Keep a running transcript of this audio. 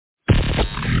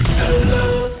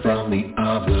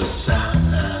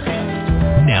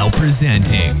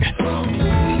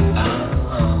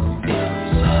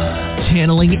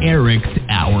calling Eric's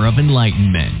Hour of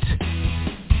Enlightenment.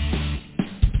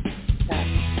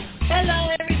 Hello,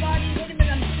 everybody. Wait a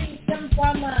minute. I'm getting some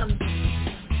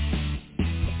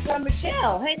from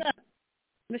Michelle. Hang on.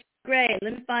 Michelle Gray.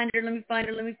 Let me find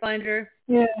her.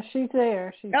 Yeah, she's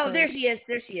there. There she is.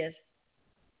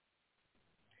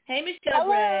 Hey, Michelle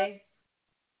Gray.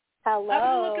 Hello. I was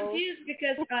a little confused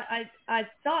because I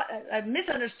thought I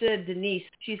misunderstood Denise.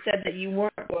 She said that you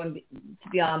weren't going to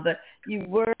be on, but you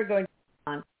were going to be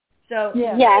on. So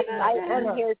yes,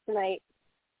 I'm here tonight.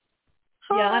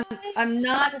 Yeah, I'm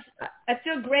not. I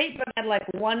feel great, but I had like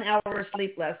 1 hour of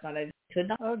sleep last night. I could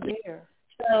not. Oh dear.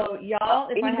 So y'all,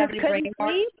 if I have any brain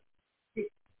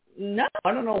sleep? No,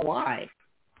 I don't know why.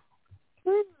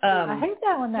 I hate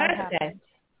that when that happens.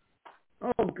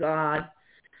 Oh God.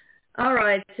 All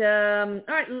right.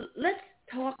 Let's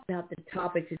talk about the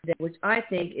topic today, which I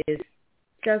think is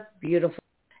just beautiful.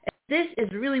 And this is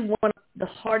really one of the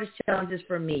hardest challenges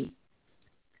for me.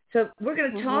 So we're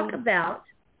going to talk about,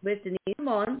 with Denise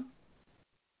Mon,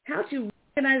 how to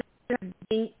recognize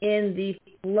being in the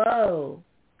flow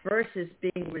versus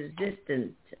being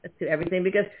resistant to everything.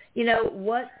 Because,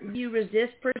 what you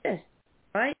resist persists,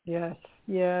 right? Yes.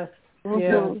 And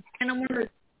I want to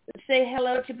say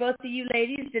hello to both of you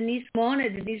ladies, Denise Mon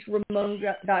at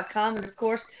DeniseRamon.com, and of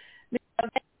course,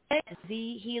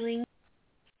 thehealing-art.com.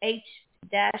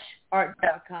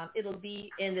 It'll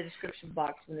be in the description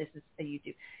box when this is a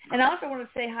YouTube. And I also want to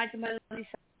say hi to my lovely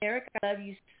son, Eric. I love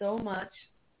you so much.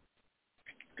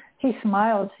 He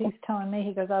smiles. He's telling me,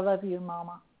 he goes, I love you,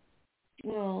 Mama.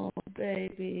 Oh,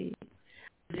 baby.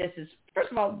 This is,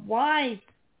 first of all, why?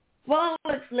 Well,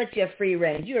 let's let you have free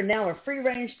range. You are now a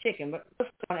free-range chicken, but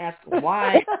let's go and ask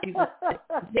why people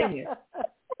continue.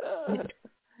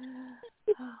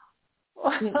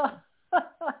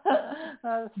 That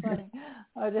was funny.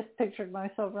 I just pictured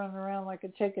myself running around like a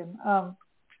chicken.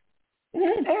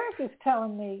 Eric is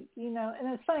telling me, and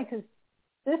it's funny because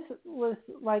this was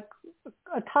like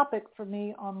a topic for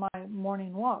me on my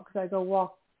morning walk, because I go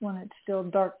walk when it's still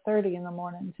dark 30 in the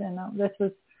mornings, and this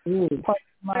was part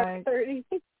of my... Dark 30?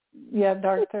 Yeah,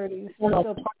 dark 30s. Still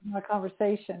part of my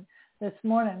conversation this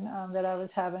morning that I was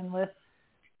having with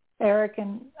Eric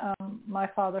and my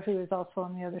father, who is also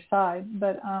on the other side.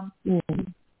 But,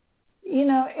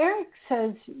 Eric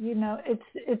says,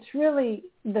 it's really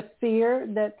the fear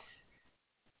that's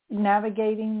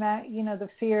navigating that, the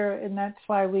fear, and that's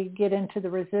why we get into the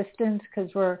resistance,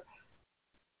 because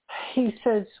he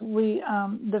says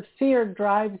the fear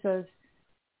drives us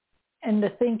into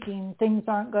thinking things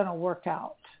aren't going to work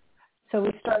out. So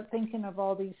we start thinking of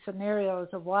all these scenarios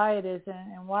of why it isn't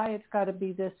and why it's got to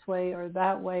be this way or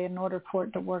that way in order for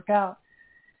it to work out.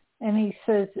 And he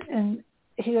says, and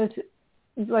he goes,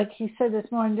 like he said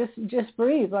this morning, just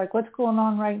breathe, like what's going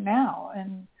on right now?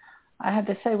 And I had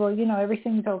to say, well,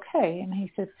 everything's okay. And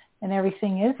he says, and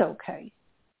everything is okay.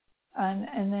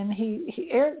 And then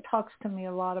Eric talks to me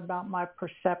a lot about my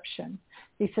perception.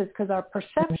 He says, because our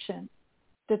perception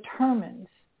determines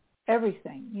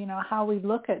everything, how we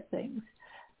look at things.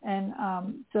 And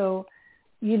so,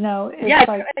 it's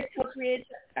like... it co-creates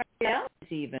our realities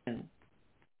even.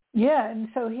 Yeah, and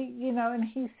so and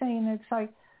he's saying it's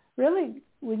like, really,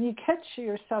 when you catch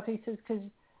yourself, he says, because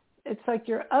it's like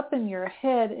you're up in your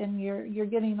head and you're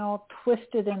getting all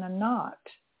twisted in a knot.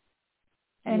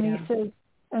 And he says,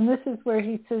 and this is where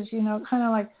he says, kind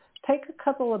of like, take a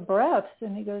couple of breaths,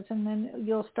 and he goes, and then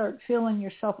you'll start feeling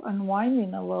yourself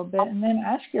unwinding a little bit, and then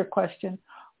ask your question,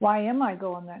 why am I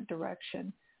going that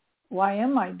direction? Why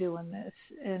am I doing this?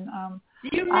 And do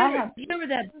you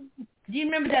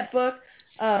remember that book,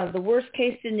 The Worst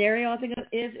Case Scenario? I think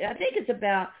it's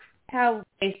about how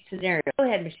case scenario. Go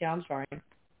ahead, Michelle. I'm sorry.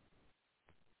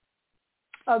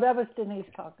 Oh, that was Denise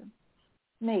talking.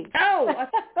 Me. Oh,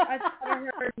 I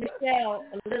heard Michelle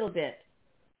a little bit.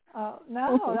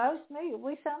 No, that was me.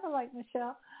 We sounded like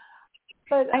Michelle.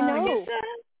 But I know.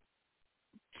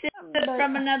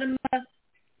 From another mother.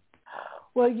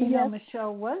 Well,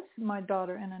 Michelle was my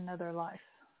daughter in another life.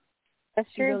 That's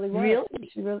she true. Really was. Really?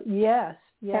 She really, yes.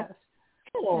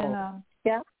 Cool. And,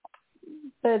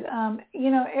 But,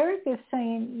 Eric is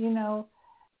saying,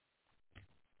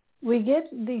 we get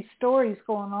these stories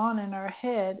going on in our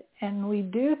head, and we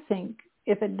do think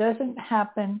if it doesn't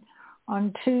happen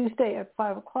on Tuesday at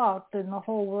 5 o'clock, then the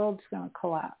whole world's going to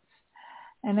collapse.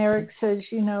 And Eric says,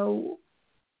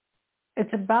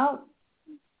 it's about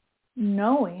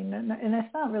knowing, and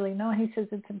it's not really knowing. He says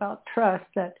it's about trust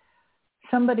that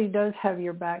somebody does have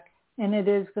your back and it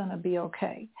is going to be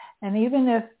okay. And even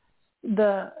if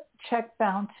the check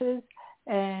bounces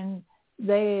and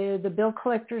the bill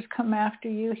collectors come after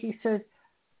you, he says,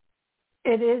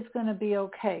 it is going to be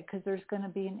okay because there's going to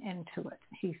be an end to it,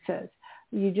 he says.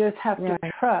 You just have to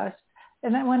trust.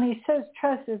 And then when he says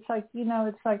trust, it's like,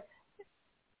 it's like,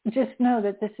 just know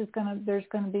that there's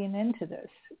going to be an end to this,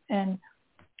 and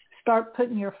start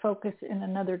putting your focus in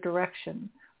another direction.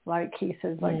 Like he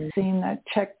says, like seeing that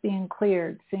check being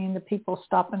cleared, seeing the people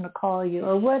stopping to call you,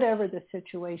 or whatever the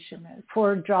situation is,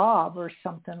 for a job or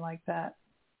something like that.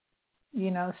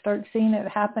 Start seeing it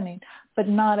happening, but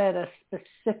not at a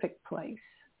specific place.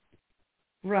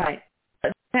 Right.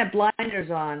 Have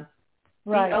blinders on.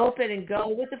 Right. Be open and go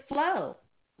with the flow.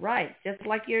 Right. Just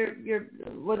like your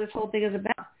what this whole thing is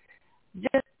about.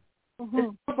 Just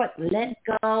like let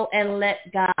go and let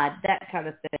God, that kind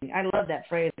of thing. I love that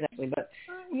phrase actually, but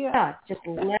just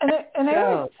let go.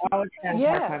 I always have a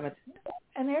hard time with it.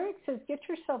 And Eric says, get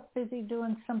yourself busy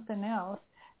doing something else.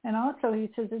 And also he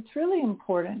says it's really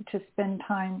important to spend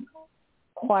time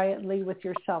quietly with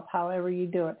yourself, however you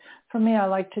do it. For me, I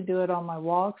like to do it on my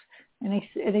walks. And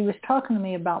he was talking to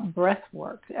me about breath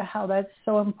work, how that's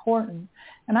so important.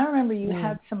 And I remember you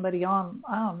had somebody on,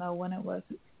 I don't know when it was,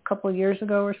 a couple of years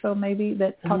ago or so maybe,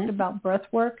 that talked about breath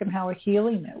work and how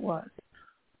healing it was.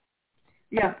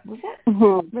 Yeah. Was that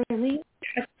really?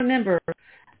 I don't remember.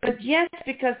 But yes,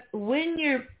 because when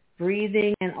you're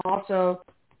breathing and also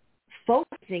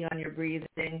focusing on your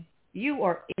breathing, you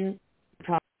are in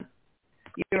control.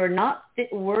 You're not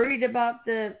worried about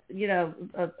the,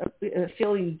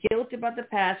 feeling guilt about the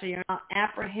past, or you're not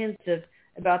apprehensive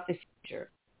about the future.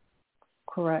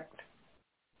 Correct.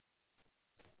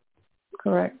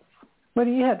 What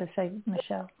do you have to say,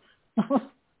 Michelle?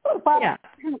 Yeah.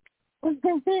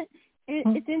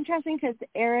 It's interesting because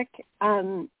Eric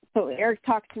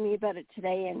talked to me about it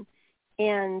today,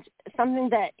 and something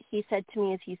that he said to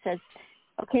me is, he says,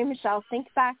 okay, Michelle, think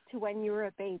back to when you were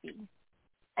a baby.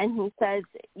 And he says,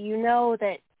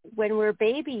 that when we're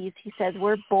babies, he says,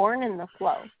 we're born in the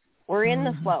flow. We're in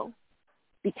the flow.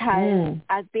 Because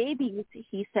as babies,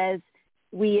 he says,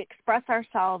 we express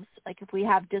ourselves, like if we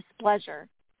have displeasure,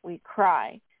 we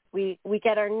cry. We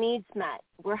get our needs met.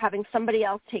 We're having somebody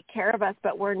else take care of us,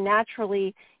 but we're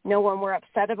naturally, when we're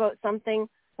upset about something,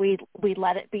 we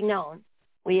let it be known.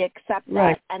 We accept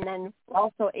that. And then we're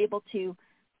also able to,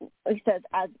 he says,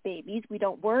 as babies, we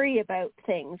don't worry about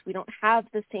things. We don't have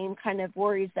the same kind of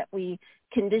worries that we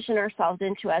condition ourselves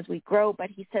into as we grow. But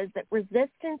he says that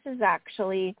resistance is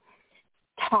actually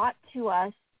taught to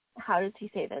us. How does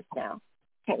he say this now?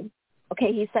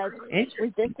 Okay. He says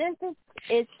resistance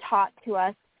is taught to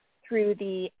us through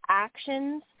the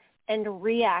actions and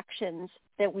reactions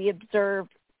that we observe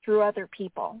through other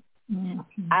people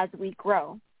as we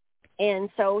grow. And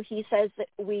so he says that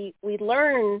we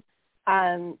learn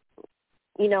how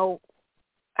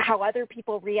other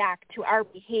people react to our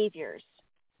behaviors.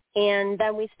 And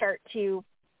then we start to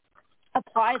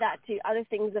apply that to other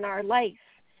things in our life.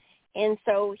 And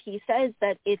so he says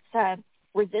that it's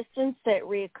resistance that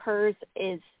reoccurs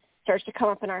starts to come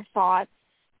up in our thoughts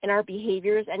and our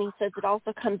behaviors. And he says it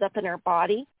also comes up in our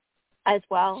body as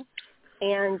well.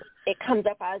 And it comes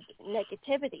up as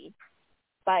negativity.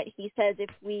 But he says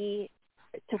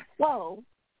to flow,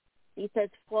 he says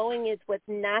flowing is what's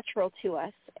natural to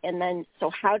us. And then, so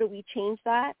how do we change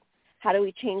that?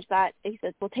 He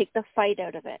says, we'll take the fight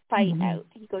out of it. Fight out.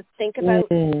 He goes, think about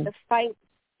the fight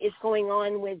is going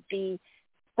on with the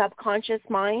subconscious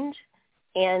mind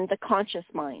and the conscious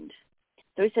mind.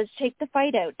 So he says, take the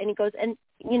fight out. And he goes, and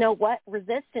you know what?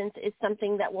 Resistance is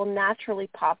something that will naturally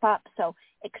pop up. So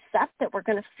accept that we're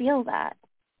going to feel that.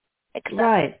 Accept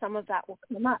that some of that will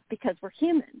come up because we're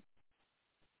human.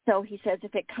 So he says,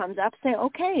 if it comes up, say,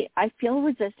 okay, I feel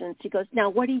resistance. He goes, now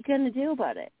what are you going to do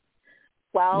about it?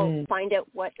 Well, find out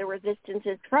what the resistance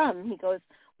is from. He goes,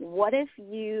 what if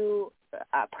you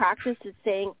practice is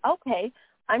saying, okay,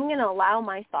 I'm going to allow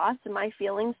my thoughts and my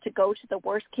feelings to go to the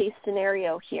worst case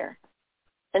scenario here.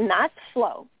 And that's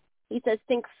flow. He says,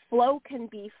 think flow can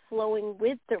be flowing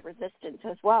with the resistance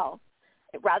as well.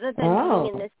 Rather than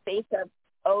being in this space of,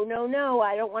 oh, no,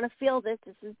 I don't want to feel this.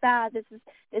 This is bad. This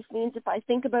means if I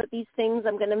think about these things,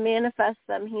 I'm going to manifest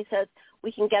them. He says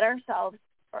we can get ourselves,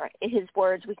 or in his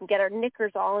words, we can get our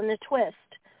knickers all in a twist,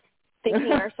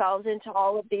 thinking ourselves into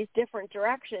all of these different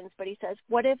directions. But he says,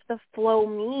 what if the flow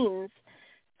means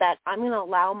that I'm going to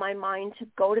allow my mind to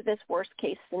go to this worst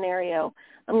case scenario?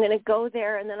 I'm going to go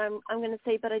there, and then I'm going to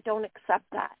say, but I don't accept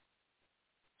that.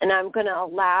 And I'm going to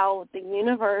allow the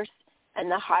universe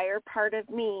and the higher part of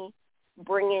me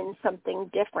bring in something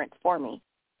different for me.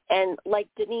 And like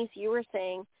Denise, you were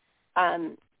saying,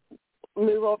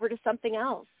 move over to something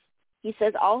else. He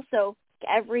says also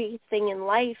everything in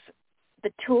life,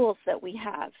 the tools that we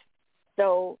have.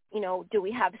 So, do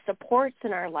we have supports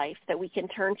in our life that we can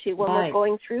turn to when Right. we're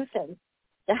going through things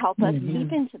to help us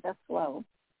keep into the flow?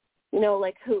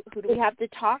 Like who do we have to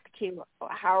talk to?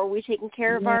 How are we taking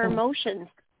care of our emotions?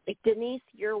 Like, Denise,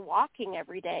 you're walking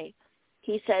every day.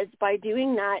 He says by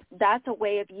doing that, that's a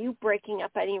way of you breaking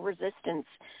up any resistance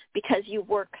because you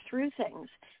work through things.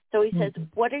 So he says,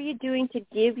 what are you doing to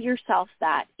give yourself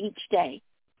that each day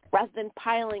rather than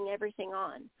piling everything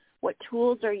on? What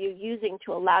tools are you using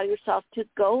to allow yourself to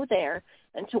go there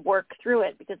and to work through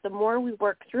it? Because the more we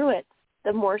work through it,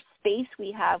 the more space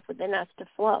we have within us to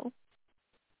flow.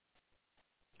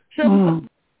 So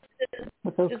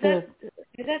Is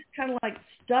that kind of like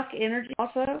stuck energy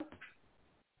also?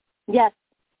 Yes.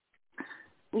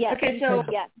 Yes. Okay, so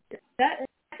yes. that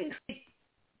can create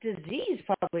disease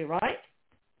probably, right?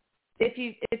 If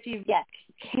you Yes.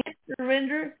 can't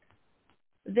surrender,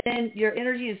 then your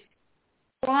energy is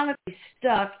chronically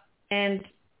stuck, and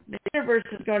the universe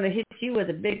is going to hit you with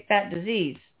a big fat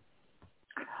disease.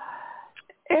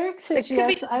 Eric says It could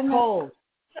yes. be I'm cold.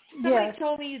 Somebody yes.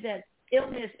 told me that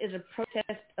illness is a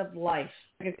protest of life,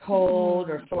 like a cold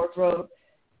or sore throat,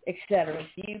 etc.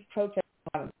 You protest.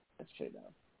 That's true,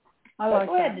 though. I like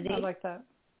Go ahead, that. Denise. I like that.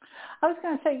 I was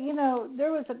going to say,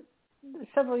 there was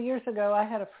several years ago, I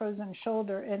had a frozen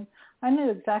shoulder, and I knew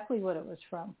exactly what it was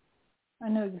from.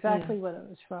 And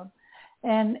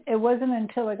it wasn't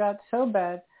until it got so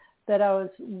bad that I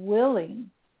was willing,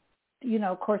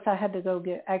 of course I had to go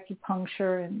get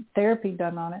acupuncture and therapy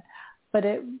done on it, but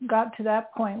it got to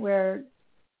that point where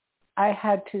I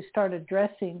had to start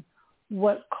addressing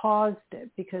what caused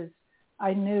it because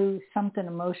I knew something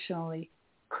emotionally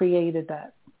created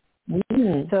that.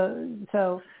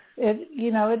 So it,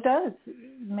 it does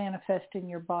manifest in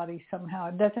your body somehow.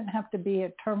 It doesn't have to be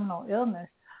a terminal illness,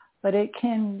 but it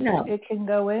can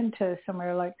go into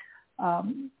somewhere like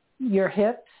your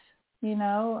hips,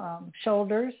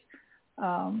 shoulders.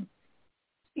 And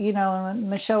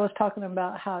Michelle was talking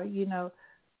about how,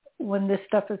 when this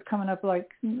stuff is coming up, like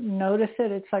notice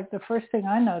it. It's like the first thing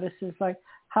I notice is like,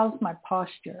 how's my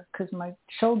posture? Because my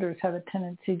shoulders have a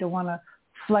tendency to want to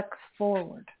flex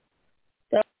forward.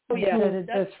 Instead of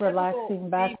just relaxing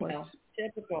backwards.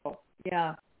 Typical,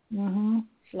 yeah.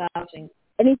 Slouching.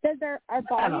 And he says our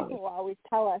bodies will always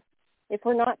tell us if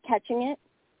we're not catching it,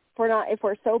 if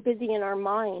we're so busy in our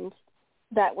mind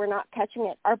that we're not catching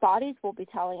it, our bodies will be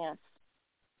telling us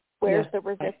where's the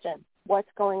resistance,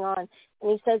 what's going on.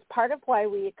 And he says part of why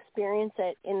we experience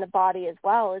it in the body as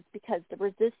well is because the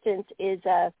resistance is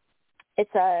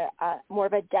it's a more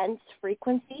of a dense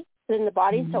frequency in the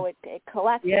body, so it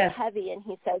collects heavy. And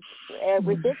he says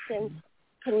resistance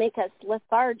can make us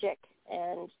lethargic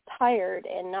and tired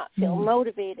and not feel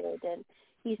motivated. And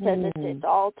he says it's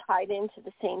all tied into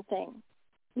the same thing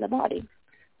in the body.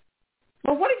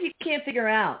 Well, what if you can't figure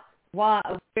out where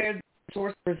the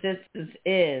source of resistance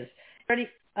is? Is there any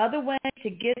other way to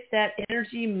get that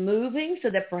energy moving so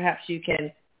that perhaps you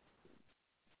can,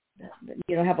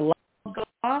 have a light go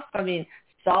off? I mean,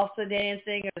 salsa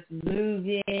dancing or just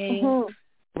moving,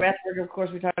 breath work, of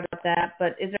course, we talked about that.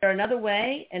 But is there another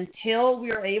way until we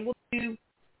are able to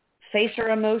face our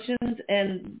emotions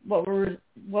and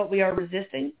what we are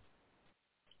resisting?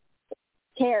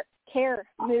 Care,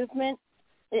 movement.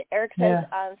 Eric says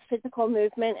physical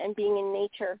movement and being in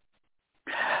nature.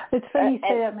 It's funny you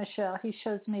say that, Michelle. He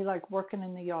shows me like working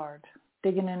in the yard,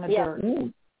 digging in the dirt.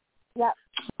 Yeah.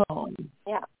 Oh.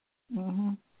 Yeah.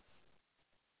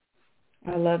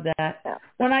 I love that. Yeah.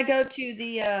 When I go to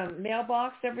the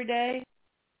mailbox every day,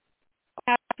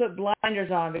 I have to put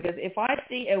blinders on because if I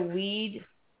see a weed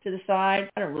to the side,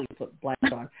 I don't really put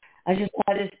blinders on. I just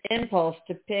have this impulse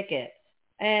to pick it.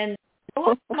 And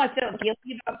I feel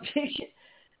guilty about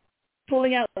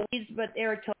pulling out the weeds, but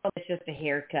Eric told me it's just a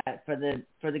haircut for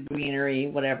the greenery,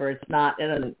 whatever. It's not. It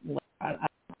doesn't.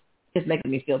 It's making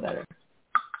me feel better.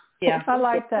 Yeah, I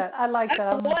like that. I'm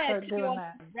gonna start doing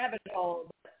that. Rabbit hole.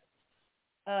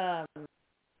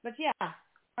 But yeah. All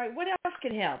right. What else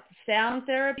can help? Sound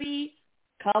therapy,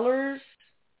 colors.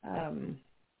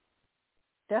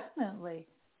 Definitely.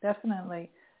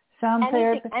 Sound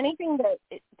therapy. Anything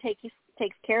that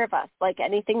takes care of us, like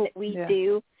anything that we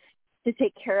do to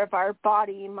take care of our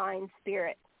body, mind,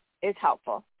 spirit is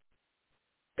helpful.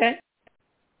 Okay.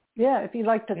 Yeah, if you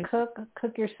like to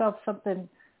cook yourself something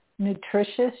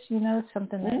nutritious,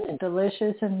 something that's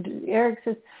delicious. And Eric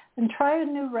says, and try a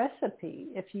new recipe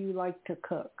if you like to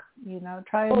cook.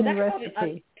 Try a new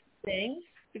recipe. Things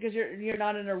because you're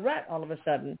not in a rut all of a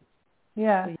sudden.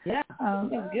 Yeah. So, yeah.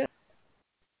 That's good.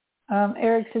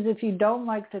 Eric says if you don't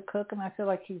like to cook, and I feel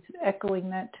like he's echoing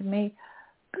that to me,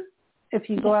 if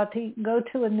you go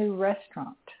to a new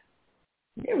restaurant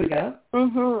Here we go.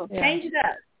 Mm-hmm. Yeah. Change it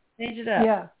up. Change it up.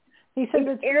 Yeah. He said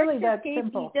it's Eric really that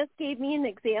simple. He just gave me an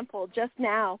example just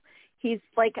now. He's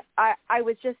like,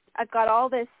 I've got all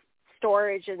this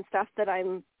storage and stuff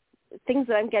things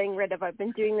that I'm getting rid of. I've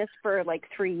been doing this for like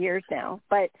 3 years now,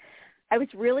 but I was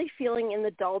really feeling in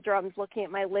the doldrums looking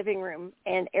at my living room,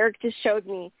 and Eric just showed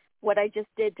me what I just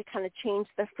did to kind of change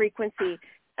the frequency.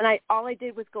 And all I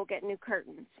did was go get new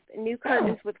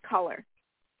curtains with color.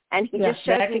 And he just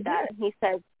showed me that, and he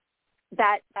said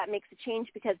that makes a change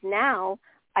because now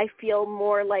I feel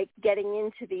more like getting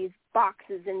into these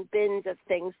boxes and bins of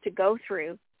things to go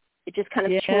through. It just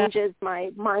kind of changes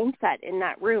my mindset in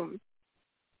that room.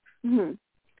 Mm-hmm.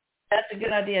 That's a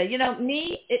good idea. You know,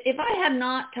 me, if I have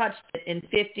not touched it in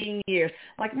 15 years,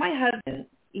 like my husband,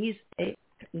 he's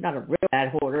not a real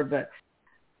bad hoarder, but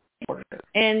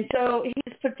and so he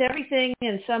just puts everything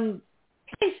in some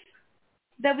place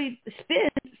that we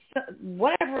spend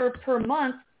whatever per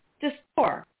month to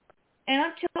store. And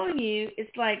I'm telling you,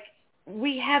 it's like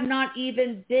we have not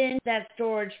even been that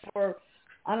storage for,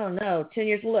 I don't know, 10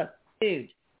 years. Look, dude,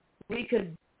 we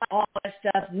could buy all that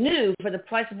stuff new for the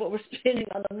price of what we're spending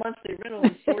on the monthly rental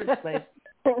and storage space.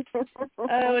 Oh,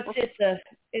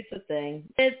 it's a thing.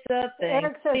 It's a thing.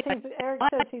 Eric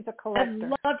says he's a collector.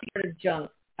 I love to get rid of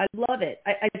junk. I love it.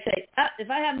 I say, if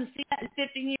I haven't seen that in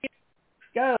 15 years,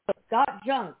 go. Got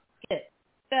junk. Get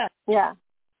it. Yeah.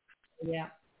 Yeah.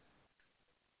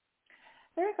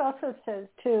 Eric also says,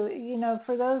 too, you know,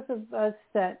 for those of us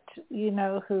that, you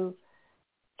know, who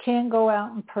can't go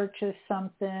out and purchase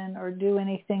something or do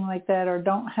anything like that or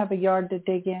don't have a yard to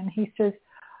dig in, he says,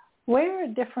 wear a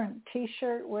different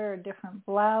T-shirt, wear a different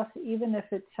blouse, even if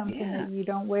it's something that you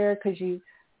don't wear because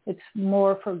it's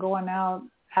more for going out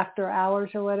after hours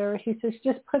or whatever. He says,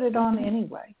 just put it on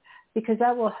anyway because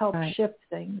that will help shift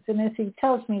things. And as he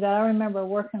tells me that, I remember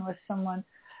working with someone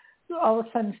who all of a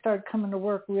sudden started coming to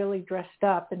work really dressed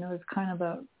up, and it was kind of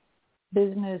a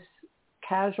business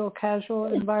casual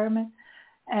environment.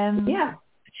 And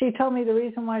she told me the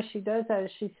reason why she does that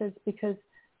is she says because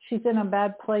she's in a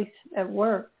bad place at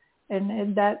work,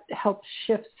 and that helps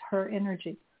shift her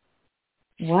energy.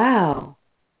 Wow.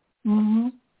 Mm-hmm.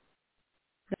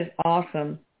 That's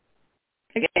awesome.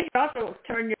 I guess you can also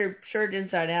turn your shirt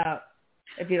inside out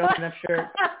if you don't have enough shirt.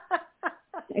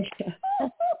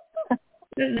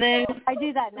 I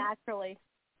do that naturally.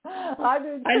 I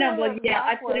do too. I know, but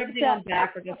I put everything on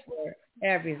backwards for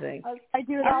everything. I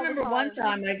do it I all remember the time. one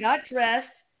time I got dressed,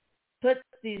 put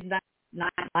these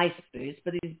not nice boots,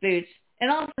 but these boots, and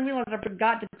all of a sudden realized I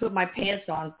forgot to put my pants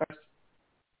on first.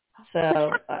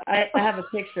 So I have a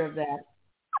picture of that.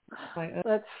 Like,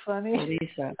 that's funny.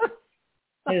 Lisa.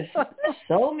 It's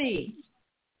so me.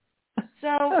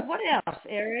 So what else,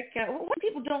 Eric? What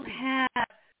people don't have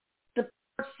the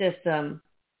support system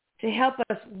to help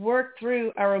us work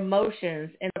through our emotions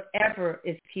and whatever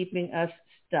is keeping us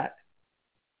stuck?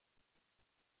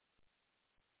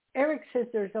 Eric says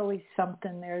there's always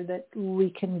something there that we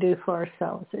can do for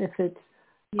ourselves. If it's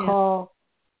call,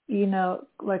 you know,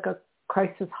 like a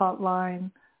crisis hotline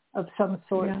of some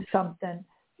sort, something.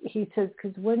 He says,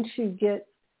 because once you get,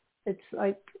 it's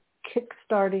like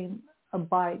kick-starting a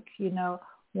bike, you know,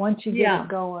 once you get it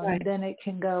going, then it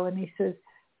can go. And he says,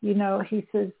 you know,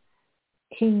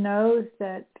 he knows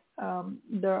that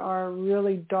there are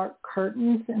really dark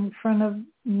curtains in front of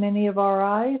many of our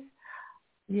eyes.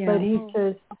 Yeah. But he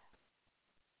says,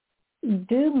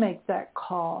 do make that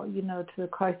call, you know, to the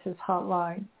crisis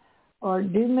hotline, or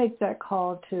do make that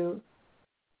call to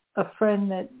a friend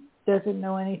that doesn't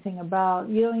know anything about.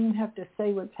 You don't even have to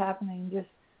say what's happening.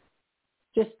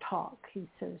 Just talk, he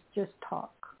says. Just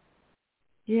talk.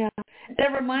 Yeah.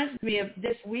 That reminds me of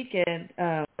this weekend,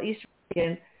 Easter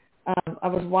weekend. I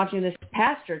was watching this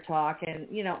pastor talk, and,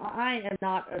 you know, I am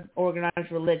not an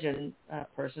organized religion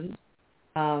person.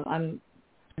 I'm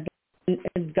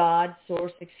God,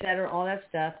 source, etc., all that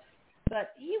stuff.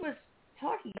 But he was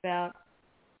talking about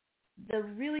the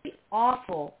really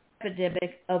awful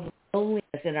epidemic of loneliness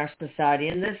in our society,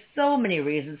 and there's so many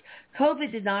reasons.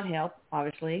 COVID did not help,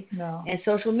 obviously, and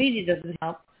social media doesn't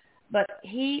help. But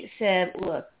he said,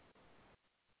 look,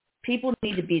 people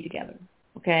need to be together,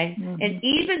 okay? Mm-hmm. And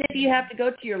even if you have to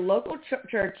go to your local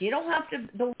church, you don't have to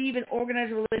believe in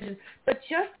organized religion, but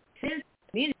just in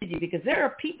community, because there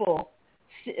are people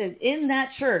in that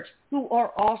church who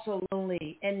are also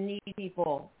lonely and need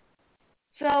people.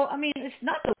 So, I mean, it's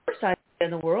not the worst idea in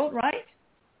the world, right?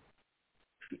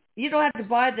 You don't have to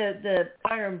buy the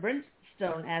fire and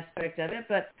brimstone aspect of it,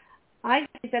 but I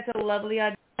think that's a lovely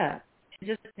idea, to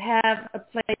just have a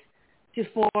place to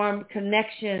form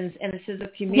connections and a sense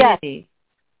of community.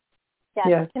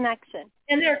 Yes, connection.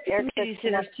 And there are Eric community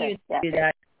says centers too connection. to do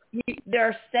that. There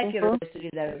are secularists to do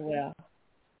that as well.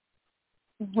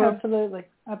 Absolutely,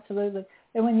 absolutely.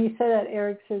 And when you say that,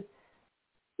 Eric says,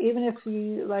 even if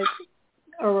you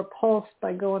are repulsed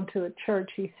by going to a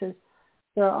church, he says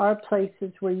there are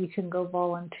places where you can go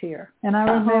volunteer. And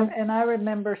I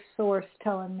remember Source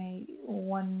telling me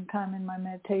one time in my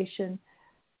meditation,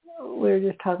 we were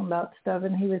just talking about stuff,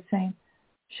 and he was saying,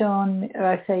 showing me,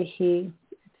 I say he,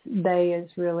 they is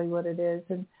really what it is,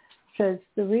 and says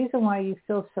the reason why you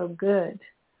feel so good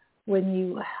when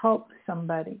you help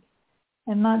somebody,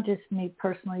 and not just me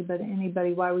personally, but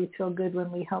anybody, why we feel good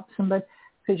when we help somebody,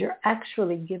 because you're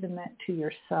actually giving that to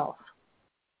yourself.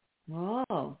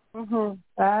 Oh. Mm-hmm.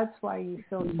 That's why you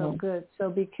feel so good. So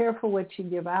be careful what you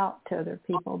give out to other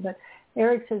people. But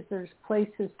Eric says there's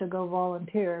places to go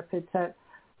volunteer. If it's at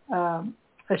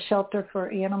a shelter for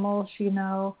animals,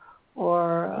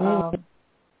 or,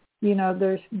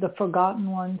 there's the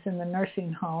forgotten ones in the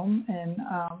nursing home. And,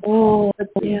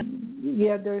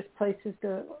 there's places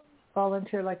to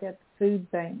volunteer like at food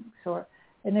banks.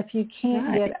 And if you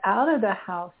can't get out of the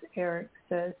house, Eric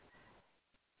says,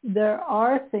 there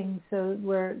are things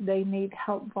where they need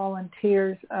help,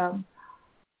 volunteers.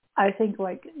 I think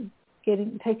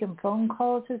taking phone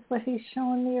calls is what he's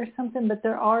showing me or something, but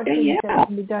there are things that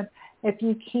can be done. If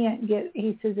you can't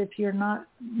he says, if you're not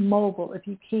mobile, if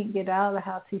you can't get out of the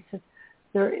house, he says,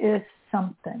 there is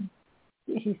something.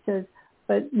 He says,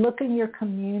 but look in your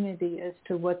community as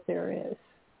to what there is.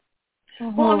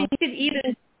 Mm-hmm. Well, you could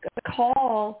even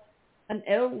call an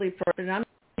elderly person, I'm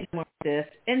thinking of this,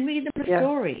 and read them a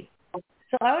story.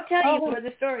 So I will tell you where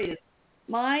the story is.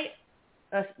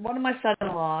 One of my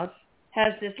son-in-laws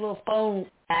has this little phone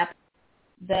app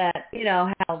that,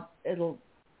 how it'll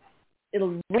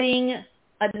ring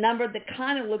a number that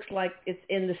kind of looks like it's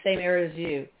in the same area as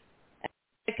you.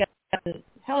 And,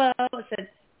 hello, I said,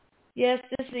 yes,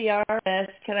 this is the IRS.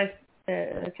 Can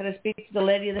I speak to the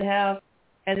lady of the house?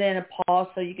 And then a pause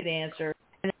so you could answer.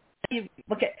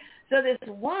 Okay, so this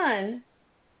one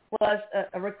was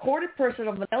a recorded person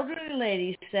of an elderly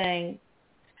lady saying,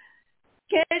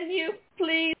 can you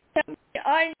please tell me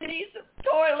I need some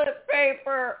toilet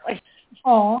paper?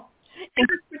 Oh.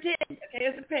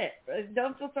 It's a pit.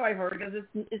 Don't feel sorry for her because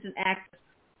it's an actress.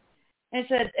 And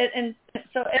said, and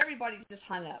so everybody just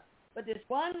hung up. But this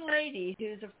one lady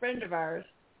who's a friend of ours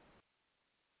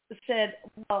said,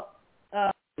 well,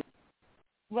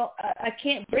 I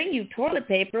can't bring you toilet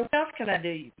paper. What else can I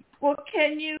do? Well,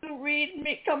 can you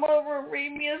come over and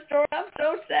read me a story? I'm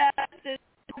so sad.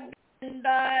 And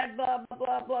died, blah, blah,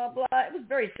 blah, blah, blah. It was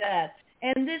very sad.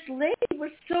 And this lady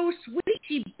was so sweet.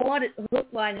 She bought it hook,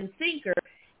 line, and sinker.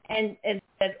 And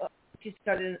said, she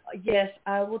started, yes,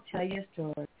 I will tell you a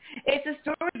story. It's a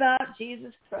story about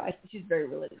Jesus Christ. She's very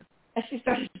religious. And she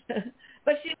started,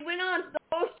 but she went on the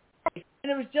whole story.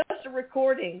 And it was just a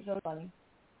recording. So funny.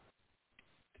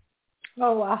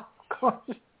 Oh, wow. Of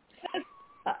course.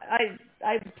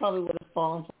 I probably would have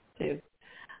fallen for it too.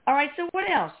 All right, so what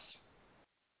else?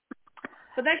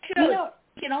 But that shows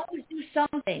you can always do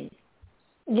something.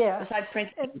 Yeah. Besides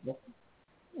pranking people.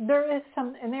 There is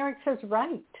some, and Eric says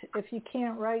write. If you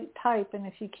can't write, type. And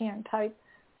if you can't type,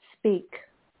 speak.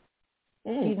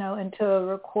 Into a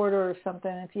recorder or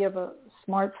something. If you have a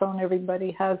smartphone,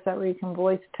 everybody has that where you can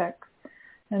voice text.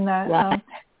 And that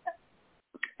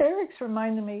Eric's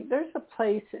reminded me, there's a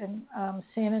place in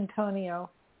San Antonio,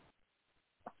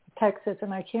 Texas,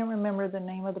 and I can't remember the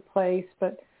name of the place,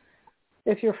 but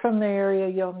if you're from the area,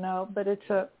 you'll know. But it's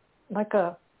a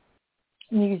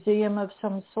museum of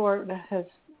some sort that has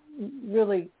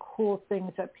really cool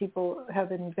things that people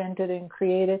have invented and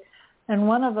created. And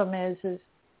one of them is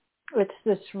it's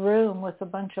this room with a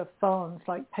bunch of phones,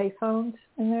 like pay phones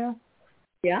in there.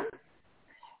 Yeah.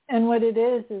 And what it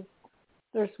is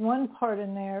there's one part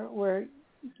in there where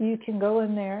you can go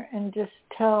in there and just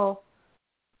tell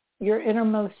your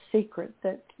innermost secret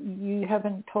that you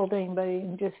haven't told anybody,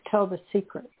 and just tell the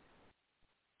secret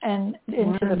and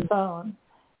into the phone.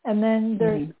 And then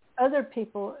there's other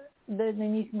people,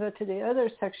 then you can go to the other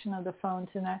section of the phones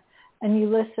and you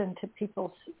listen to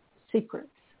people's secrets.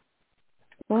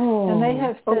 Oh. And they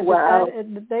have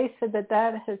said they said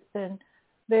that has been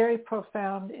very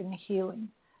profound in healing,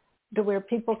 to where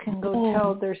people can go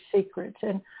tell their secrets.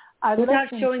 And without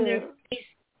showing their face.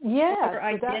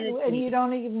 Yeah, and you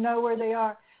don't even know where they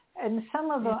are. And some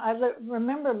of them, I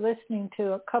remember listening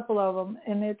to a couple of them,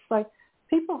 and it's like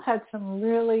people had some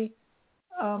really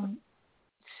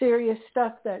serious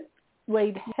stuff that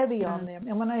weighed heavy on them.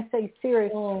 And when I say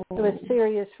serious, it was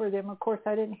serious for them. Of course,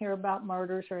 I didn't hear about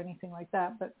murders or anything like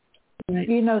that, but Right.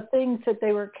 things that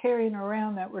they were carrying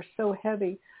around that were so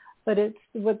heavy. But it's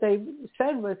what they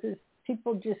said was is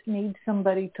people just need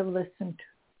somebody to listen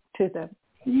to them.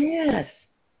 Yes.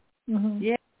 Mm-hmm.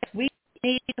 Yes. We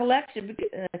need collection.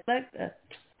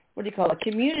 What do you call it?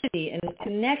 Community and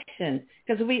connection,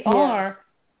 because we are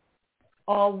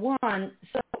all one.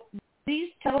 So these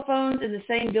telephones in the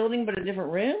same building but a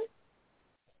different room?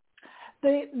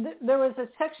 There was a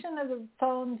section of the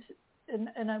phones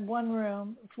in a one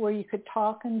room where you could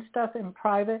talk and stuff in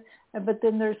private, but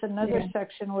then there's another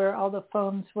section where all the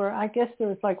phones were, I guess there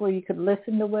was like where you could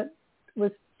listen to what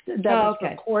was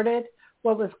recorded,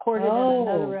 what was recorded in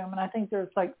another room, and I think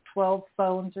there's like 12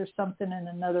 phones or something in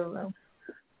another room.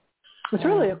 It's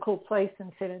really a cool place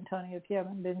in San Antonio if you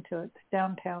haven't been to it. It's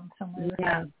downtown somewhere.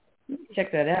 Yeah,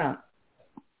 check that out.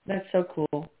 That's so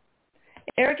cool.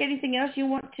 Eric, anything else you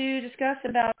want to discuss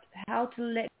about how to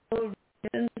let go of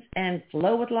resistance and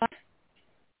flow with life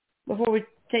before we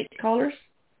take callers?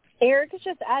 Eric is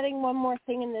just adding one more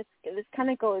thing in this. This kind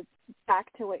of goes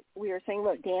back to what we were saying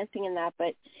about dancing and that,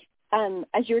 but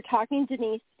as you were talking,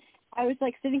 Denise, I was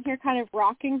like sitting here kind of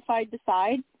rocking side to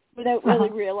side without really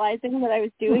realizing that I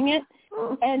was doing it.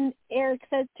 And Eric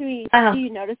says to me, do you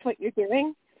notice what you're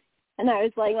doing? And I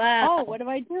was like, oh, what am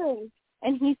I doing?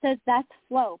 And he says, that's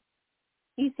flow.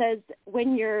 He says,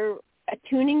 when you're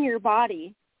attuning your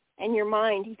body and your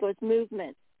mind, he goes,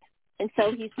 movement. And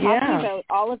so he's talking about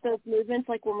all of those movements,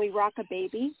 like when we rock a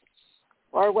baby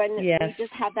or when we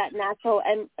just have that natural.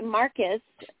 And Marcus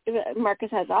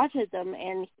has autism,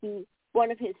 and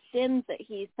one of his stims that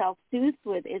he self-soothes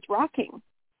with is rocking.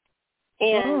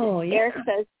 And Eric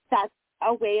says that's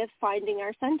a way of finding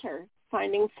our center,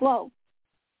 finding flow.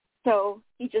 So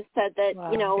he just said that,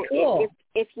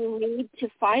 if you need to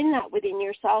find that within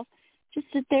yourself, just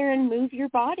sit there and move your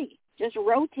body. Just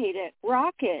rotate it,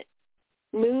 rock it,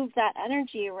 move that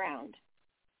energy around.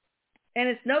 And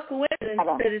it's no coincidence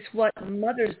that it's what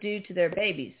mothers do to their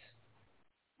babies.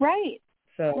 Right.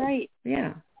 So,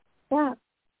 Yeah.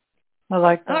 I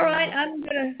like that. All right, I'm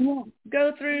going to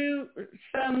go through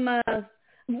some,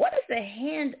 what is the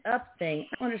hand up thing?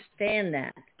 I don't understand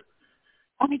that.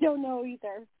 I don't know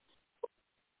either.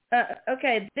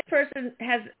 Okay, this person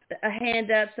has a hand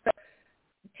up, so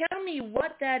tell me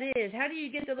what that is. How do you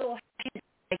get the little hand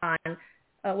icon?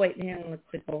 Wait, hang on, let's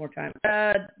do it one more time.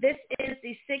 This is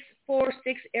the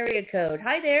 646 area code.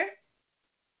 Hi there.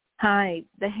 Hi.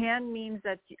 The hand means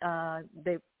that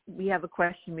we have a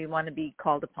question we want to be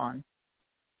called upon.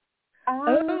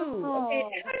 Oh, okay.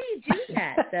 How do you do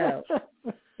that, though?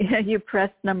 You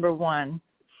press number 1.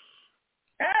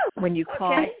 Oh, when you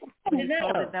call, when you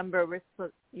call the number,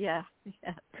 yeah.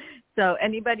 So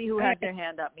anybody who has their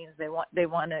hand up means they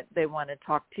want to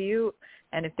talk to you,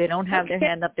 and if they don't have their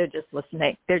hand up, they're just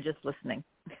listening.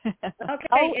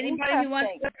 Okay. Anybody who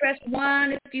wants to press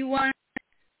 1, if you want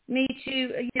me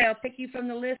to, pick you from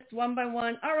the list one by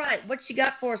one. All right. What you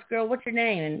got for us, girl? What's your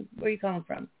name and where are you calling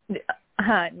from?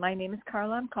 Hi, my name is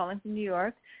Carla. I'm calling from New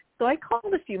York. So I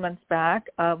called a few months back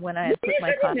when I had put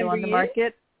my condo on the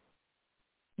market.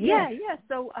 Yeah.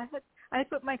 So I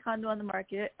put my condo on the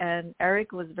market, and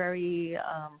Eric was very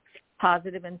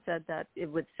positive and said that it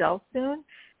would sell soon.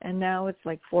 And now it's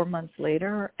like 4 months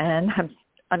later, and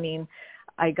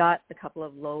I got a couple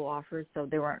of low offers, so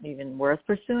they weren't even worth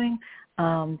pursuing.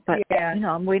 But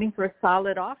I'm waiting for a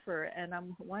solid offer, and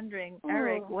I'm wondering,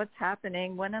 Eric, what's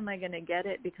happening? When am I going to get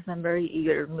it? Because I'm very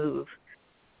eager to move.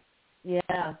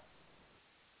 Yeah.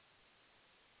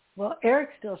 Well, Eric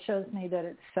still shows me that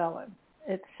it's selling.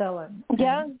 It's selling.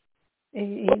 Yeah.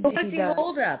 What's the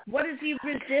hold up? What is the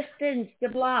resistance to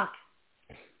block?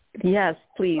 Yes,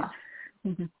 please.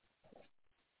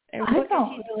 I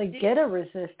don't really get a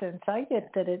resistance. I get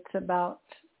that it's about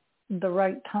the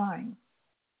right time.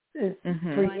 It's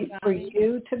for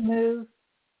you to move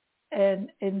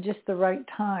and in just the right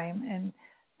time.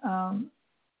 And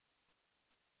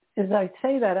as I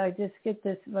say that, I just get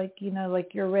this, like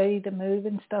you're ready to move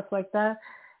and stuff like that.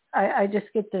 I just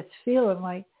get this feeling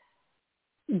like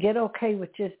get okay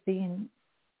with just being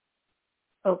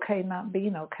okay, not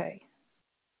being okay.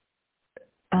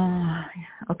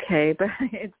 Okay, but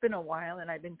it's been a while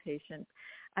and I've been patient.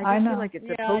 I feel like it's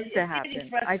supposed to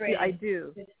happen. I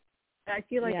do. I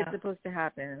feel like it's supposed to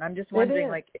happen, and I'm just wondering,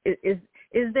 like, is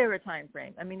there a time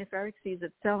frame? I mean, if Eric sees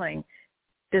it selling,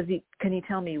 can he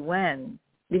tell me when?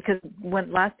 Because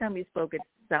when last time we spoke, it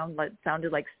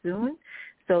sounded like soon.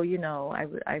 So I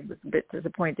was a bit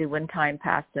disappointed when time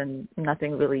passed and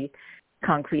nothing really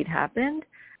concrete happened.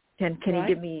 Can you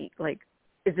give me, like,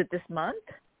 is it this month?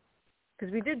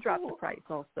 Because we did drop the price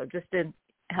also, just to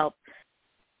help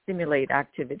stimulate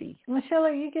activity. Michelle,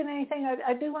 are you getting anything?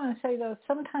 I do want to say, though,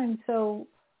 sometimes, so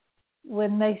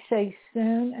when they say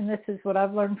soon, and this is what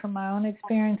I've learned from my own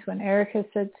experience, when Erica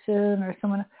said soon or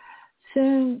someone,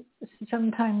 soon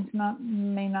sometimes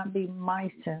may not be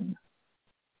my soon.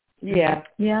 Yeah.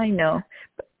 Yeah, I know.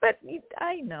 But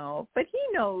I know. But he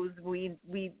knows we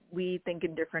think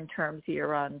in different terms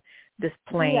here on this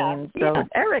plane. Yeah. So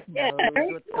Eric knows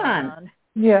what's going on.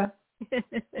 Yeah.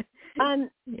 To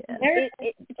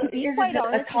be quite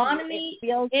honest, economy,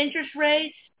 interest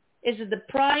rates, is it the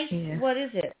price? Yeah. What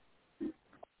is it?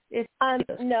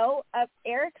 No,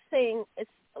 Eric's saying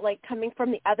it's like coming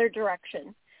from the other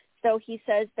direction. So he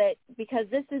says that because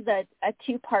this is a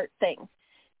two-part thing,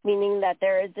 meaning that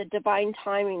there is a divine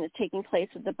timing that's taking place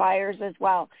with the buyers as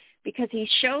well, because he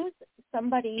shows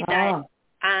somebody that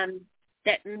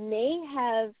may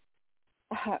have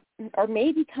or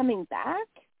may be coming back,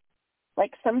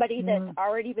 like somebody that's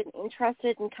already been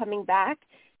interested in coming back.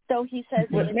 So he says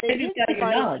it is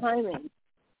divine timing.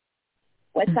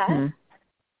 What's that?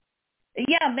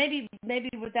 Yeah, maybe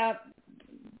without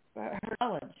her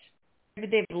knowledge. Maybe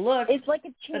they've looked. It's like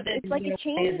a change. It's like a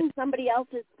change in somebody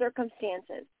else's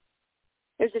circumstances.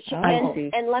 There's a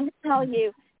change, and let me tell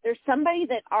you, there's somebody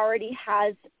that already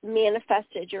has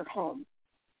manifested your home.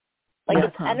 Like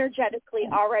it's energetically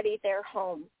already their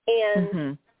home.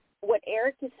 And what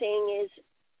Eric is saying is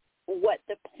what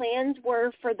the plans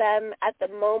were for them at the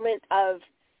moment of,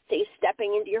 say,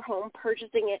 stepping into your home,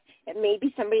 purchasing it. It may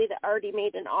be somebody that already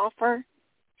made an offer.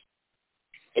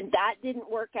 That didn't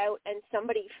work out, and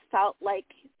somebody felt like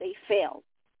they failed.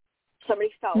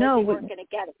 Somebody felt like they weren't going to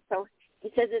get it. So he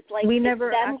says it's like we it's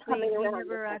never them actually, coming we around.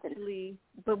 never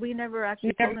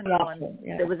actually told anyone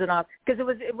there was an offer, because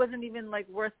it wasn't even like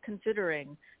worth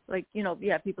considering. Like,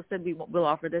 people said we'll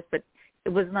offer this, but it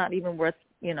was not even worth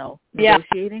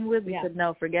negotiating with. We said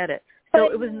no, forget it. So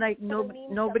it was like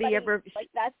nobody ever like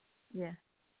that's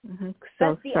So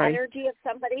that's the energy of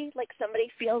somebody. Like somebody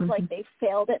feels like they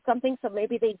failed at something, so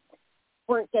maybe they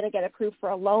weren't going to get approved for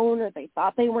a loan, or they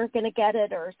thought they weren't going to get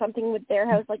it, or something with their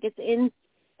house. Like it's in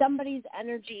somebody's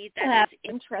energy that is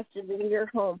interested in your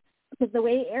home. Because the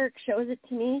way Eric shows it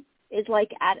to me is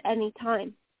like at any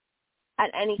time.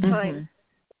 At any time.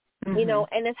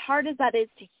 And as hard as that is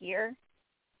to hear,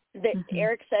 that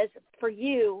Eric says, for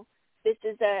you, this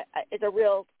is a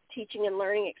real teaching and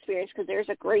learning experience, because there's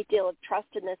a great deal of trust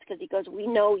in this, because he goes, we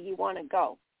know you want to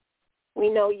go. We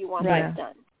know you want this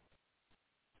done.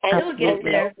 And he'll get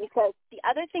there. Because the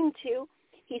other thing, too,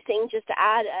 he's saying, just to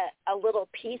add a little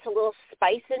piece, a little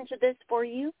spice into this for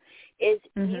you, is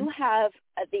you have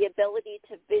the ability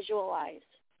to visualize.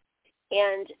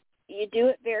 And you do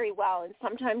it very well. And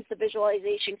sometimes the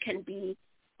visualization can be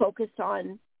focused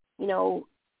on,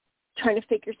 trying to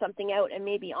figure something out, and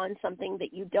maybe on something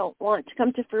that you don't want to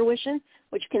come to fruition,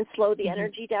 which can slow the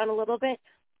energy down a little bit.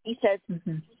 He says,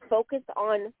 focus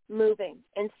on moving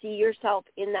and see yourself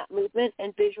in that movement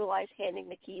and visualize handing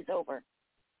the keys over.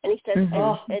 And he says, and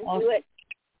do it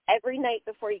every night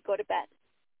before you go to bed.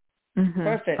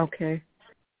 Perfect. Okay.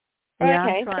 Yeah,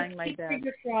 I'm trying my best.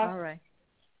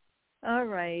 All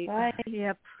right. Bye.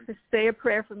 Yep. Say a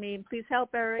prayer for me, and please help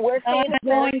Eric. I'm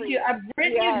going to. I've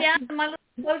written you down on my little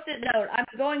Post-it note. I'm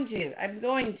going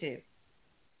to.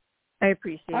 I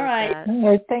appreciate that. All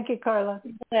right. Thank you, Carla.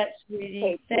 That's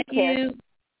sweetie. Thank you.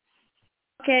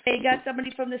 Okay, got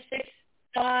somebody from the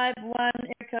 651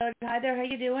 area code. Hi there. How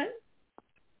you doing?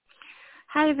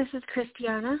 Hi, this is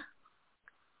Christiana.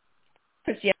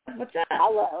 Christiana, what's up?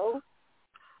 Hello.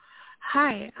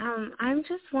 Hi. I'm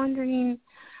just wondering.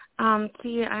 I'm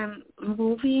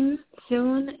moving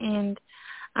soon, and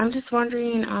I'm just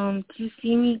wondering, do you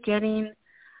see me getting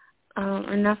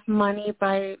enough money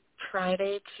by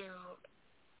Friday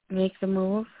to make the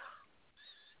move?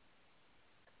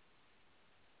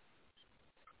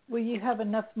 Will you have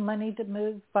enough money to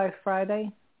move by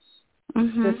Friday?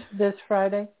 This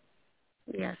Friday?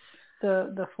 Yes.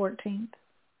 The 14th?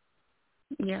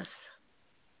 Yes.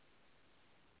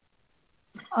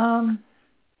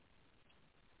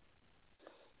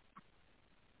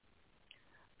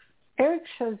 Eric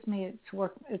shows me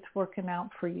it's working out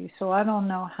for you, so I don't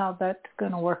know how that's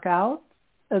going to work out,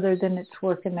 other than it's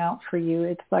working out for you.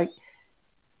 It's like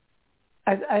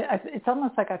it's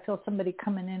almost like I feel somebody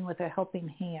coming in with a helping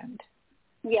hand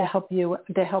to help you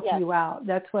out.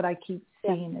 That's what I keep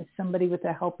seeing is somebody with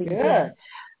a helping hand.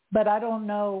 But I don't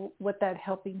know what that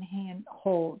helping hand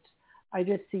holds. I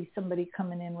just see somebody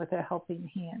coming in with a helping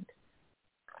hand.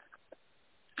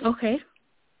 Okay.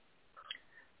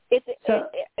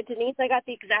 Denise, I got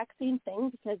the exact same thing,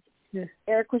 because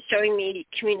Eric was showing me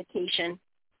communication,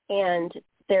 and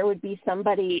there would be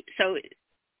somebody. So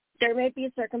there may be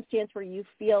a circumstance where you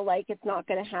feel like it's not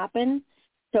going to happen.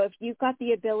 So if you've got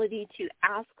the ability to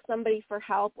ask somebody for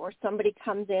help or somebody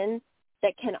comes in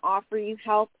that can offer you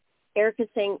help, Eric is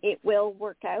saying it will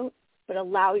work out, but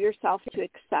allow yourself to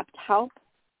accept help.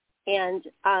 And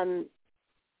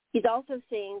he's also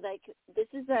saying, like, this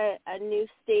is a new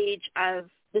stage of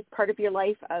this part of your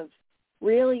life of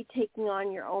really taking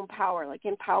on your own power, like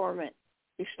empowerment.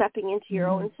 You're stepping into your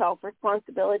own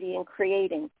self-responsibility and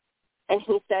creating. And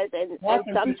he says, and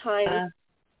sometimes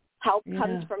help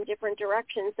comes from different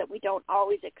directions that we don't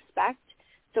always expect.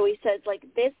 So he says, like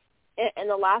this, and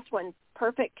the last one,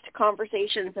 perfect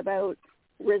conversations about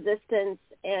resistance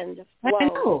and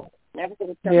flow. And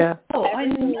everything. Yeah.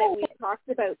 Everything that we talked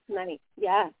about tonight.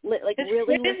 Yeah. Like it's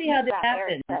really crazy how this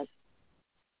happens.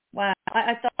 Wow.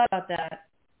 I thought about that.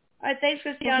 All right. Thanks,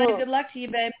 Christiana. Good luck to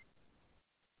you, babe.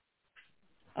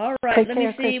 All right. Let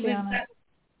me see.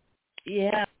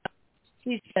 Yeah.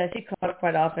 She calls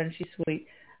quite often. She's sweet.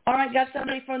 All right. Got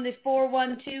somebody from the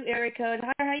 412 area code.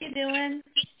 Hi. How you doing?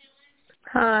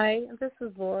 Hi. This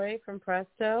is Lori from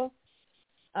Presto.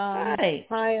 Hi.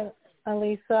 Hi,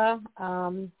 Elisa.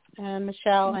 And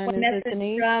Michelle, and is it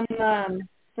Denise?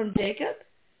 From Jacob?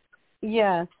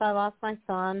 Yes, I lost my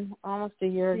son almost a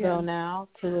year ago now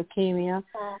to leukemia.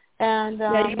 And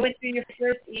you went through your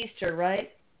first Easter,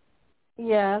 right?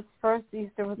 Yes, first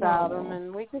Easter without him,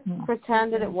 and we just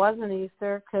pretended it wasn't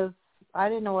Easter because I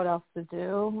didn't know what else to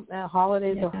do.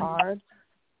 Holidays are hard.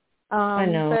 I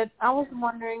know. But I was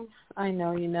wondering, I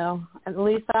know you know, and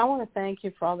Lisa, I want to thank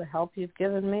you for all the help you've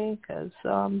given me because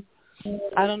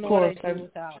I don't know what I'd do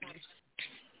without you.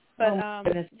 But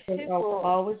I'll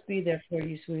always be there for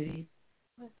you, sweetie.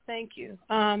 Thank you.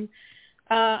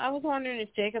 I was wondering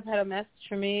if Jacob had a message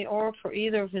for me or for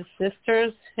either of his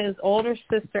sisters. His older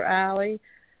sister, Allie,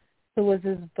 who was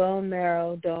his bone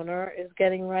marrow donor, is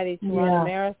getting ready to run a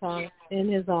marathon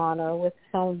in his honor with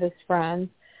some of his friends.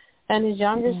 And his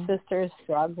younger sister is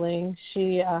struggling.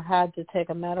 She had to take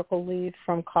a medical leave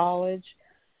from college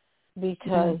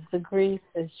because the grief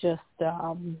is just,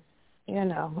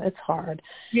 it's hard.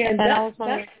 Yeah, and that's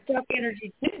stuck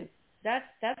energy too. That's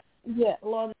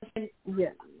along the same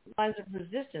lines of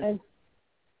resistance. And,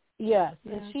 yes,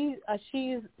 and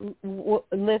she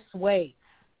lifts weights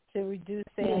to reduce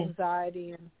the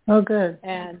anxiety. And, good.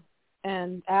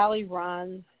 And Allie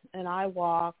runs, and I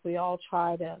walk. We all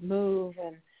try to move.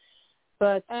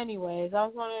 But anyways, I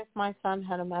was wondering if my son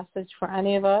had a message for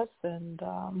any of us, and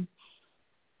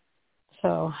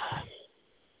so.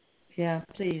 Yeah,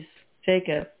 please,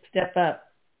 Jacob, step up.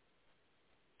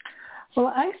 Well,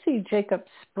 I see Jacob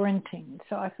sprinting,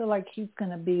 so I feel like he's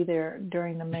going to be there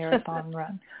during the marathon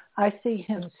run. I see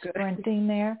him sprinting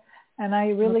there, and I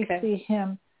really see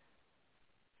him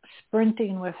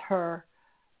sprinting with her,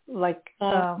 like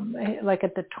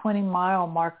at the 20-mile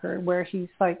marker, where he's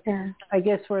like, I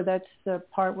guess where that's the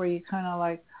part where you kind of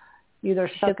like either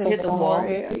suck in some more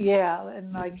air,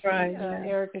 and like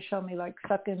Erica showed me, like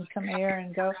suck in some air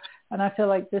and go. And I feel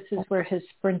like this is where his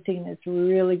sprinting is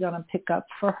really going to pick up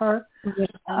for her.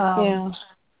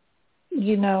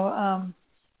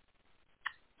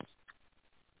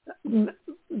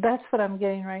 That's what I'm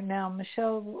getting right now.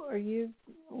 Michelle, what are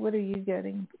you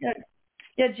getting?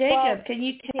 Yeah, Jacob, can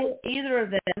you tell either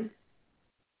of them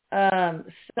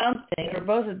something, or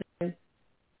both of them,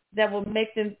 that will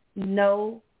make them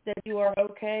know that you are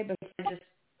okay before just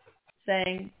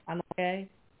saying, I'm okay?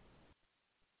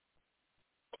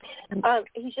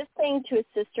 He's just saying to his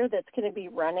sister that's going to be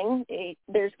running,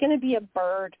 there's going to be a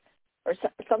bird or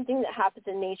something that happens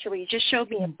in nature where he just showed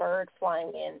me a bird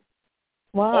flying in.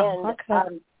 Wow.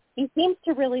 And he seems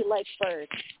to really like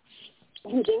birds,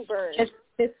 using birds.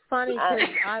 It's funny because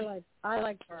I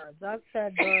like birds. I've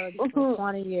fed birds for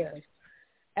 20 years.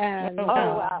 And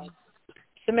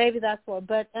so maybe that's what.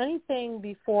 But anything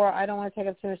before, I don't want to take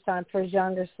up too much time for his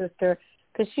younger sister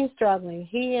because she's struggling.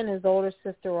 He and his older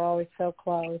sister were always so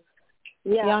close.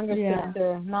 Younger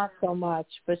sister, not so much,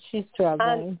 but she's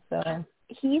struggling. So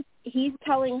he's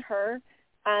telling her,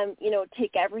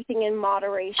 take everything in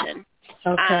moderation.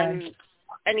 Okay.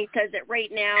 And he says that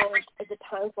right now is a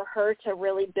time for her to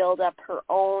really build up her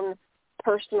own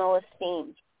personal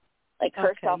esteem, like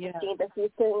her self-esteem. But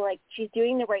he's saying, like, she's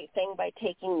doing the right thing by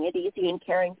taking it easy and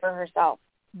caring for herself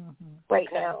right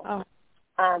now.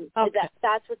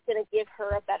 That's what's going to give her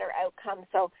a better outcome.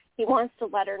 So he wants to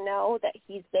let her know that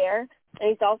he's there. And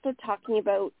he's also talking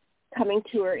about coming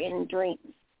to her in dreams.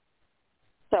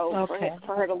 So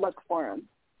for her to look for him.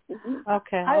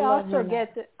 Okay. I also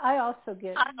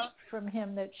get from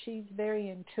him that she's very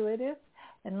intuitive,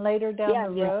 and later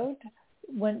down the road,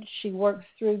 when she works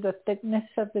through the thickness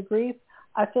of the grief,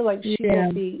 I feel like she Yeah.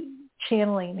 will be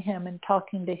channeling him and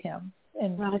talking to him.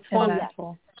 And Well, it's and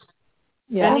wonderful.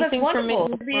 Yeah. Well, that's Anything for me?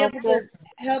 wonderful to be able to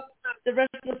help the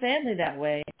rest of the family that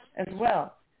way as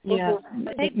well. Yeah.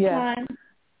 It takes time.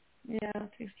 Yeah,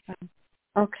 it takes time.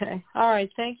 Okay. All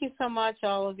right. Thank you so much,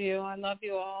 all of you. I love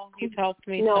you all. You've helped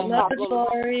me No so much. Love you,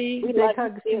 Lori. We Big love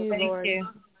hugs to you. you, Thank Lori. you.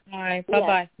 All right.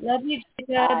 Bye-bye. Love you,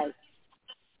 Jacob. Bye.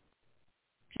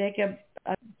 Jacob,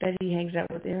 I bet he hangs out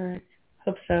with Eric.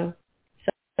 Hope so.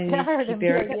 I heard him.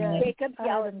 Eric Yeah, going. Jacob, I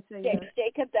heard him say that.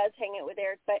 Jacob does hang out with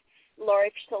Eric, but Lori,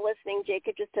 if you're still listening,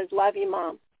 Jacob just says, "Love you,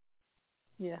 Mom."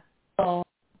 Yeah. Oh.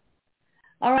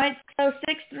 All right, so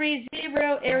 630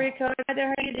 area code. Hi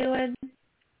there, how you doing?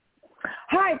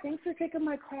 Hi, thanks for taking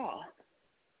my call.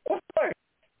 Of course.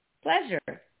 Pleasure.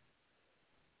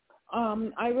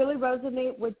 I really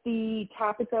resonate with the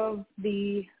topic of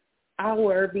the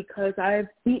hour because I've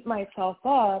beat myself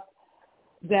up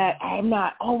that I'm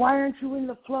not, why aren't you in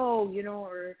the flow,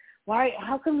 or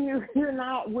how come you're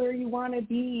not where you want to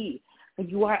be? Like,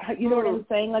 you know what I'm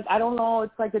saying? Like, I don't know,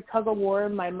 it's like a tug of war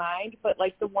in my mind, but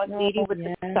like the one lady with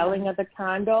the selling of the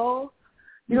condo,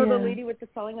 the lady with the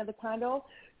selling of the condo.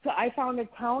 So I found a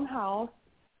townhouse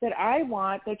that I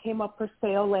want that came up for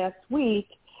sale last week,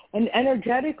 and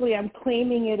energetically I'm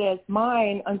claiming it as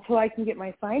mine until I can get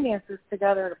my finances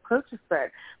together to purchase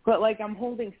it. But like I'm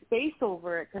holding space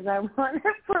over it because I want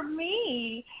it for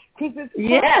me because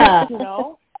it's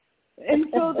fun, And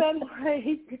so then,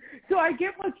 so I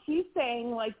get what she's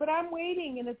saying, but I'm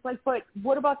waiting, and it's like, but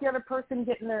what about the other person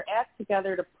getting their act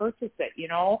together to purchase it,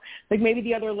 Like maybe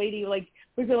the other lady, was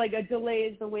it like a delay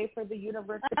is the way for the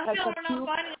universe to catch up to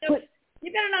you?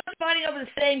 You better not be fighting over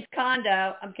the same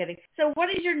condo. I'm kidding. So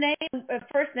what is your name,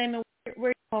 first name, and where are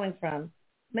you calling from?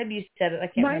 Maybe you said it. I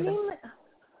can't remember.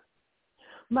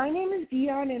 My name is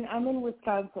Dion, and I'm in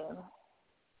Wisconsin.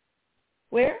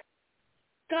 Where?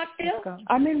 Scottsdale?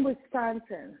 I'm in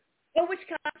Wisconsin. Oh,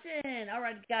 Wisconsin. All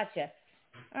right, gotcha.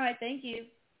 All right, thank you.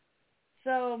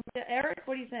 So, Eric,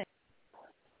 what do you think?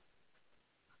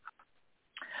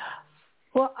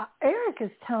 Well, Eric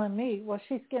is telling me,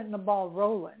 she's getting the ball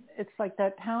rolling. It's like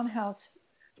that townhouse.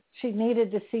 She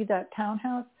needed to see that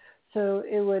townhouse, so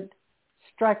it would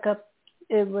strike up.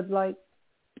 It would light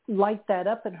that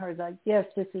up in her. Like, yes,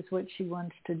 this is what she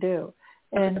wants to do.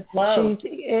 And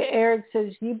Eric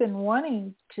says, you've been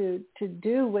wanting to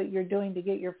do what you're doing to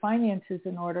get your finances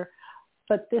in order,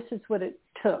 but this is what it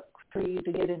took for you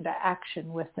to get into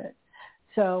action with it.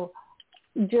 So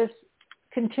just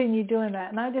continue doing that.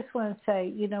 And I just want to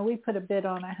say, we put a bid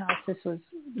on a house. This was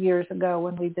years ago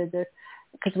when we did this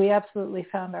because we absolutely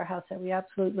found our house that we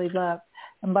absolutely loved.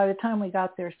 And by the time we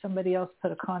got there, somebody else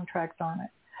put a contract on it.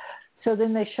 So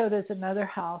then they showed us another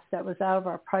house that was out of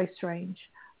our price range,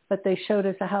 but they showed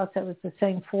us a house that was the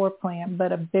same floor plan,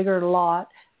 but a bigger lot,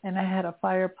 and it had a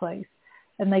fireplace.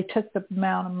 And they took the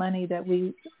amount of money that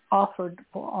we offered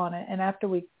on it. And after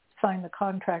we signed the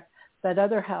contract, that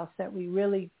other house that we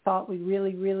really thought we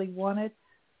really, really wanted,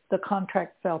 the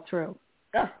contract fell through.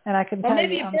 Oh. And I can tell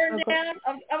maybe you, it burned down.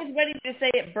 I was waiting to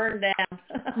say it burned down.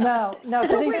 No,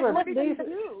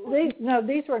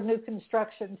 these were new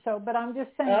construction. So, but I'm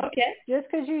just saying, just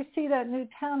because you see that new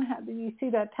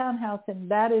townhouse, and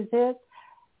that is it.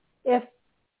 If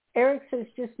Eric says,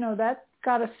 just know that's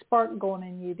got a spark going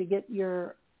in you to get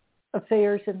your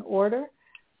affairs in order.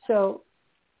 So,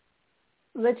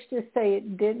 let's just say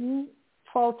it didn't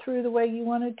fall through the way you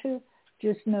wanted to.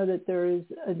 Just know that there is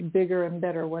a bigger and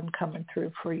better one coming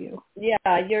through for you.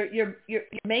 Yeah, you're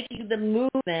making the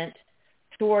movement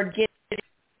toward getting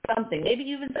something, maybe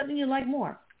even something you like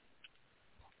more.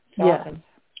 Yeah.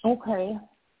 Awesome.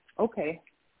 Okay.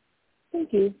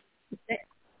 Thank you.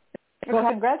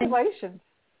 Well, congratulations.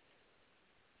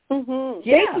 Mm-hmm.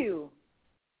 Yeah.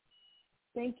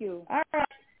 Thank you. All right.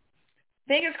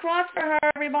 Fingers crossed for her,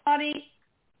 everybody.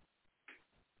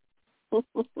 All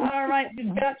right,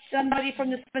 we've got somebody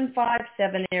from the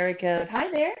 757 area code. Hi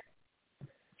there.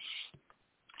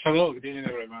 Hello, good evening,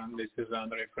 everyone. This is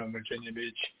Andre from Virginia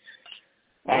Beach.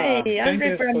 Hey,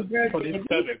 Andre from Virginia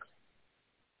Beach.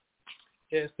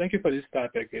 Yes, thank you for this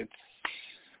topic.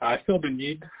 I feel the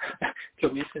need to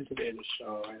listen to the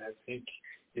show, and I think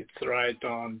it's right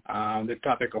on the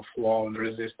topic of law and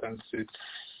resistance. It's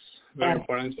very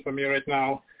important for me right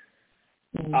now.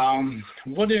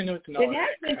 What do you need to know? It has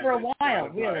been for a while,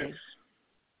 really.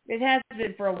 It has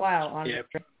been for a while, honestly.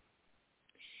 Yep.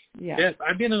 Yeah. Yes,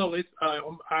 I've been on a list.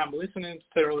 I'm listening to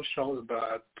several shows,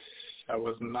 but I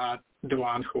was not the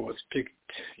one who was picked,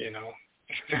 to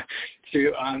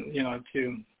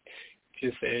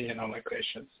say, my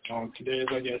questions. Today is,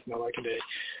 I guess, not like a day.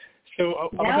 So I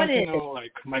would like to know,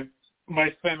 my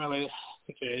family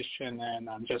situation, and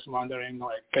I'm just wondering,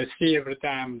 like, I see every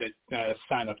time the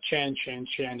sign of change.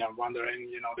 I'm wondering,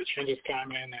 the changes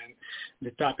coming and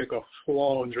the topic of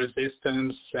flow and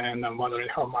resistance, and I'm wondering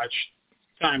how much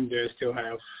time do I still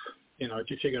have,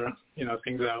 to figure,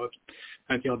 things out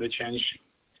until they change.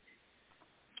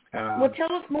 Well,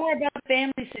 tell us more about the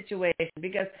family situation,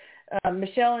 because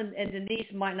Michelle and Denise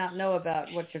might not know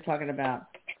about what you're talking about.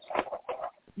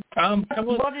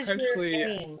 What is actually, your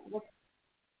name?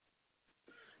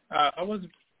 I was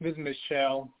with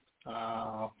Michelle.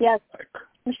 Yes,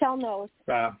 Michelle knows.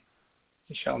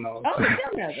 Michelle knows. Oh,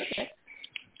 Michelle knows. Okay.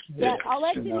 Yeah, I'll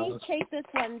let Denise take this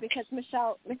one because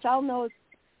Michelle knows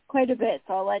quite a bit,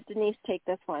 so I'll let Denise take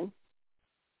this one.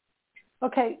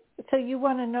 Okay, so you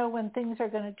want to know when things are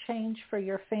going to change for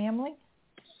your family?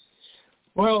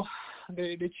 Well,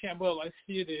 I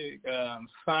see the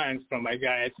signs from my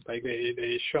guides, like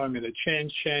they show me the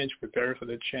change, prepare for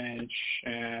the change,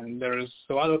 and there's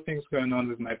a lot of things going on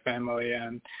with my family,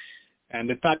 and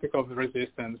the topic of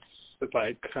resistance,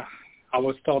 like I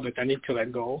was told that I need to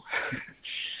let go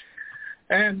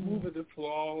and move with the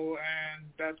flow, and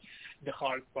that's the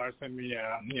hard part for me,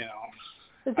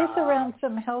 Is this around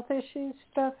some health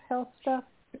stuff?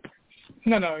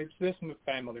 No, it's just my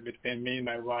family, between me and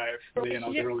my wife, the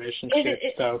relationship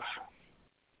stuff.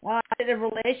 Is it a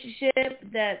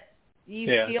relationship that you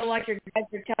feel like your guides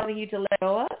are telling you to let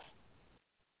go of?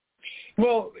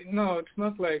 Well, no, it's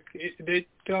not like they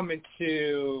tell me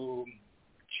to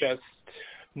just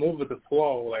move with the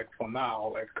flow, like for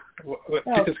now.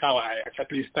 This is how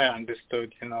at least I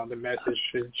understood, the message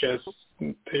is just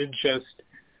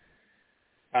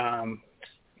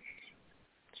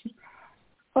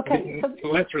okay, so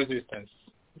less resistance.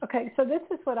 Okay, so this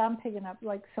is what I'm picking up,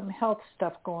 like some health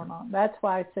stuff going on. That's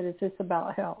why I said, is this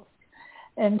about health?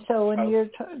 And so when you're,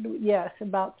 yes,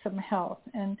 about some health.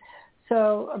 And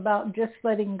so about just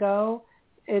letting go,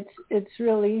 it's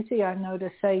real easy, I know, to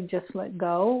say just let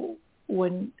go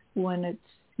when it's,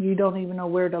 you don't even know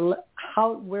where to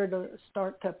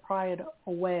start to pry it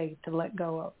away to let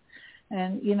go of.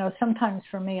 And, sometimes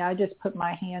for me, I just put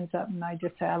my hands up and I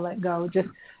just say, I let go, just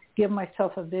give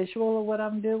myself a visual of what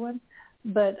I'm doing.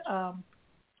 But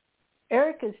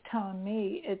Eric is telling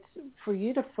me it's for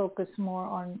you to focus more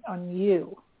on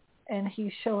you. And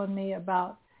he's showing me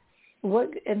about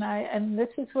and this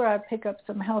is where I pick up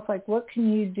some health, like what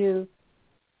can you do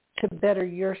to better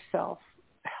yourself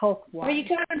health-wise? Are you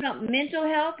talking about mental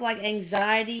health, like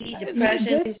anxiety,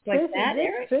 depression, things like that,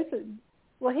 Eric?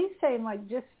 Well, he's saying like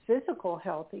just physical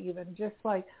health even, just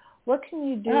like what can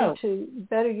you do to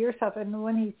better yourself? And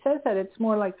when he says that, it's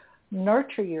more like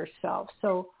nurture yourself.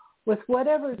 So with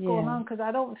whatever's going on, because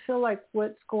I don't feel like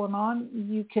what's going on,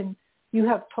 you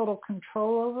have total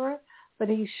control over it. But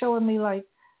he's showing me like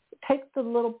take the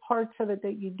little parts of it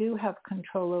that you do have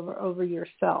control over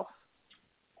yourself.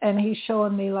 And he's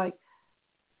showing me like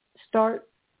start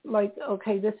like,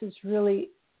 okay, this is really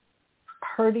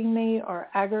hurting me or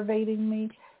aggravating me.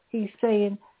 He's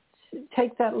saying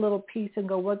take that little piece and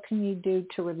go, what can you do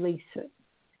to release it?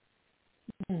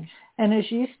 Mm-hmm. And as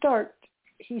you start,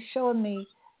 he's showing me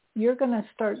you're going to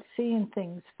start seeing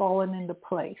things falling into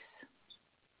place.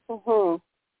 Mm-hmm.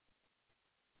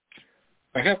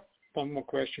 I have one more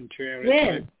question to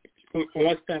Eric.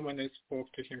 Last time when I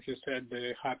spoke to him, he said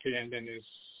the happy ending is,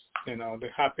 the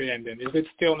happy ending. Is it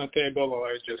still on the table, or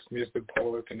I just missed the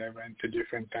bullet and I went to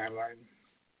different timeline?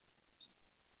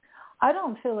 I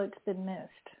don't feel it's been missed.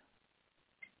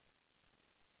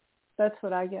 That's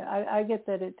what I get. I get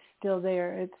that it's still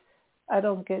there. I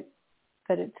don't get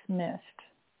that it's missed.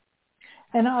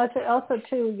 And also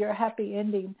too, your happy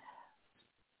ending.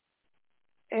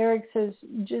 Eric says,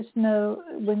 just know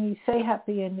when you say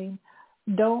happy ending,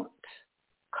 don't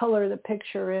color the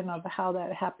picture in of how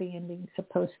that happy ending is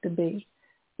supposed to be.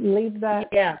 Leave that.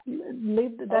 Yeah.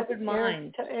 Leave that. Open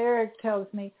mind. Eric tells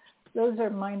me those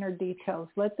are minor details.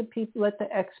 Let the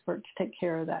experts take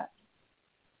care of that.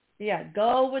 Yeah,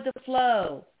 go with the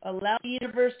flow. Allow the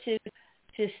universe to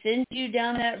send you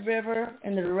down that river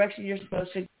in the direction you're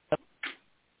supposed to go.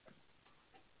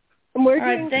 And we're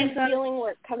doing some healing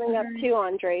work coming up too,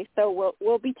 Andre. So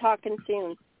we'll be talking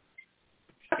soon.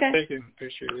 Okay. Thank you.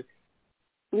 Appreciate it.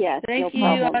 Yes. Thank you,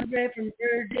 Andre from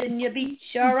Virginia Beach.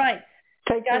 All right.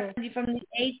 Take care. Got you from the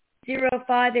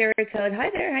 805 area code.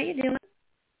 Hi there. How you doing?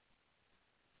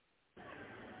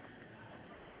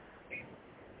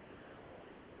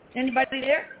 Anybody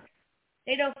there?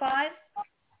 805?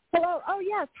 Hello. Oh,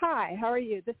 yes. Hi. How are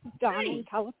you? This is Dawn in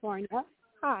California.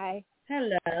 Hi.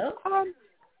 Hello. I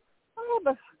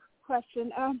have a question.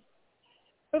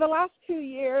 For the last 2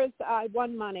 years, I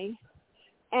won money,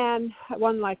 and I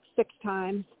won like 6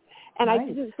 times. And Nice. I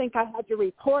didn't think I had to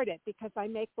report it because I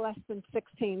make less than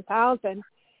 $16,000.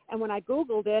 And when I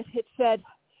Googled it, it said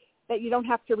that you don't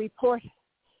have to report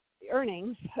the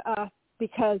earnings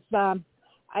because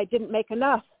I didn't make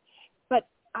enough. But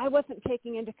I wasn't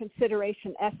taking into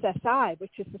consideration SSI,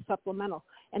 which is the supplemental.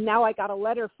 And now I got a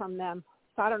letter from them,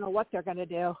 so I don't know what they're going to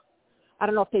do. I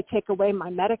don't know if they take away my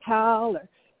Medi-Cal or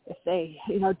if they,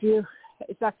 is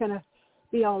that going to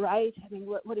be all right? I mean,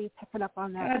 what are you picking up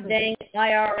on that? God dang it,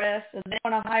 IRS. And they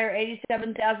want to hire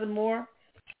 87,000 more?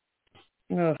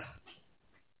 Ugh.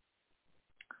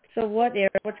 So what,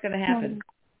 Eric? What's going to happen?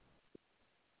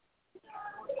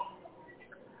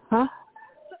 Huh?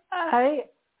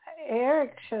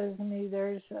 Eric shows me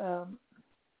there's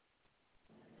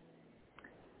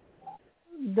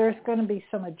going to be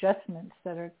some adjustments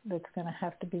that's going to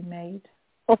have to be made.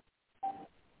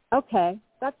 Okay,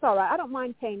 that's all right. I don't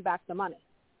mind paying back the money.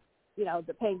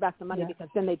 Paying back the money because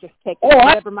then they just take Oh,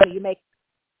 whatever money you make.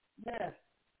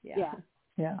 Yeah.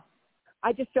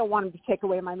 I just don't want them to take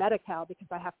away my Medi-Cal because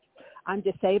I'm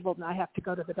disabled and I have to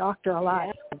go to the doctor a lot.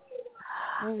 Yeah.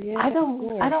 Oh, yeah, I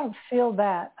don't feel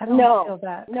that. No, feel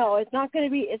that. No, it's not going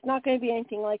to be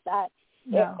anything like that.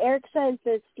 No. Eric says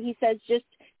that he says just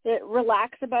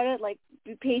relax about it, like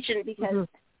be patient because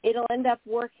it'll end up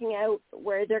working out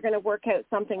where they're going to work out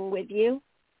something with you,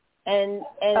 and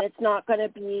it's not going to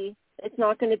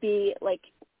be like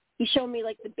he showed me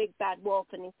like the big bad wolf,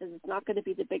 and he says it's not going to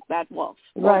be the big bad wolf.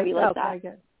 It won't be like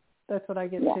that. That's what I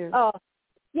get too. Oh,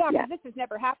 yeah, because this has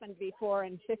never happened before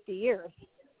in 50 years.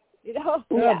 Oh,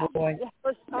 boy. The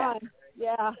first time.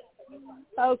 Yeah.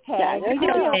 Okay. Yeah,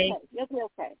 you'll be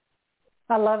okay.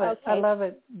 I love it. Okay. I love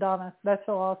it, Donna. That's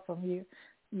so awesome.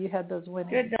 You had those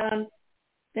winnings. Good, Don.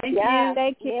 Thank Yeah, you.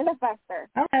 thank you. Professor.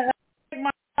 Okay, I'll take my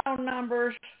phone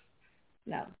numbers.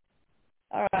 No.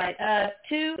 All right.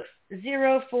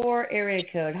 204 area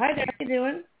code. Hi there. How you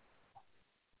doing?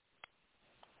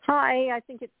 Hi. I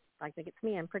think it's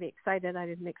me. I'm pretty excited. I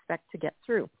didn't expect to get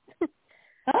through.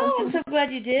 Oh, I'm so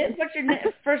glad you did. What's your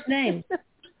first name?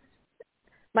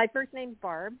 My first name's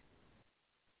Barb.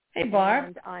 Hey, Barb.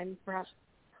 And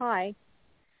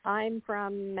I'm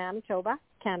from Manitoba,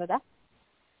 Canada.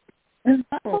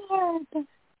 Oh.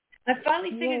 I finally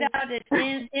figured out that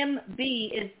MB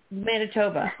is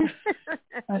Manitoba.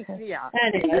 Okay. Yeah.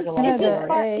 That's a long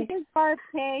story. Is Barb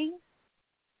K?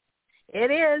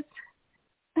 It is.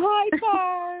 Hi,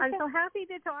 Barb. I'm so happy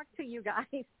to talk to you guys.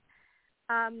 Yay.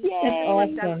 It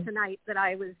worked out Awesome. tonight that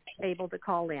I was able to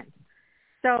call in.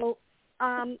 So,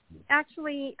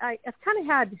 actually, I've kind of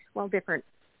had, different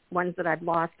ones that I've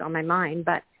lost on my mind,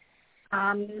 but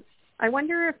I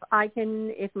wonder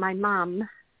if my mom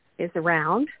is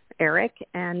around, Eric,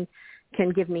 and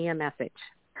can give me a message.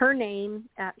 Her name,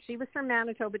 she was from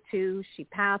Manitoba too. She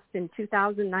passed in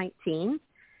 2019,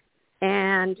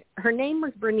 and her name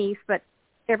was Bernice, but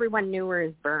everyone knew her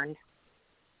as Bern.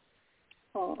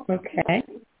 Oh. Okay.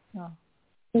 Oh.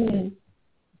 Mm-hmm.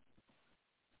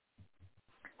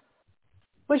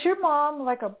 Was your mom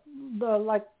like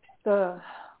the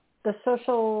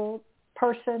social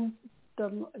person?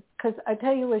 Because I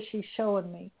tell you what she's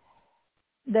showing me,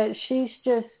 that she's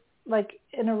just like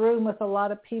in a room with a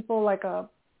lot of people, like a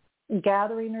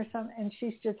gathering or something, and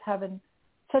she's just having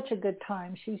such a good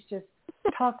time. She's just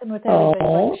talking with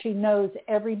everybody like she knows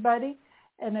everybody,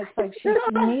 and it's like she's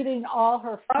meeting all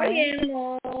her friends,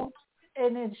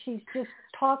 and then she's just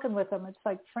talking with them. It's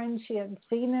like friends she hadn't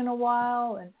seen in a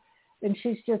while, and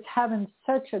she's just having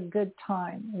such a good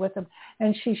time with them.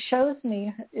 And she shows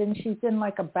me, and she's in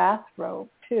like a bathrobe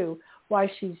too while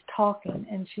she's talking,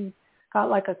 and she's got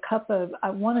like a cup of, I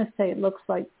want to say it looks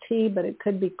like tea, but it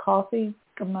could be coffee.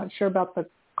 I'm not sure about the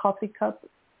coffee cup.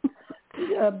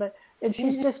 And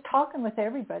she's just talking with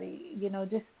everybody,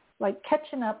 just like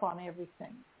catching up on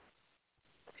everything.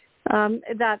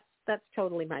 That's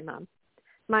totally my mom.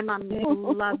 My mom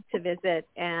loved to visit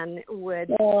and would,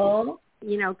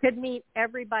 could meet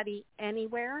everybody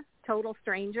anywhere, total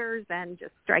strangers, and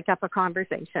just strike up a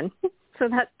conversation. So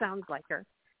that sounds like her.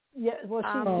 Yeah, well,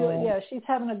 she's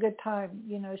having a good time.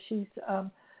 She's,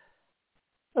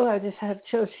 I just had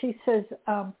chills. She says,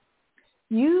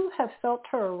 you have felt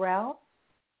her around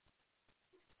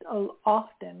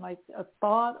often, like a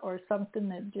thought or something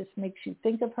that just makes you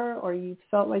think of her, or you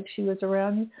felt like she was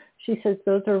around you. She says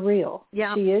those are real.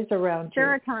 Yeah. She is around you. There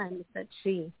are times that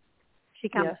she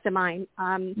comes to mind.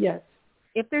 Yes.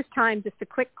 If there's time, just a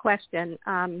quick question.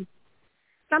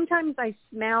 Sometimes I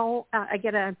smell, I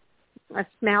get a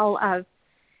smell of,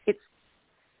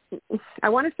 I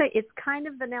want to say it's kind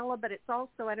of vanilla, but it's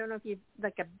also, I don't know if you,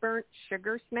 like a burnt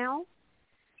sugar smell.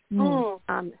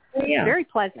 Very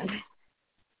pleasant.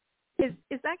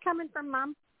 Is that coming from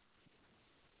Mom?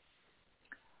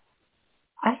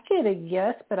 I get a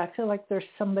yes, but I feel like there's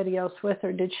somebody else with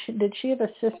her. Did she have a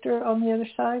sister on the other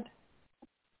side?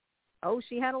 Oh,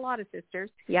 she had a lot of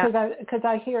sisters. Yeah. Because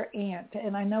I hear aunt,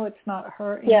 and I know it's not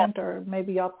her aunt, or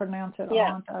maybe y'all pronounce it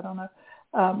aunt. I don't know.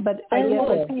 But I get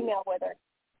a female with her.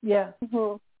 Yeah.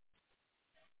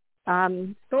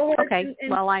 Okay.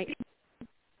 Well,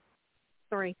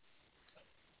 sorry.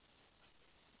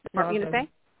 What were you going to say?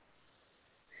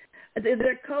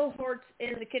 They're cohorts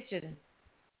in the kitchen,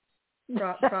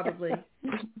 probably.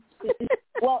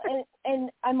 Well,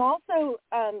 and I'm also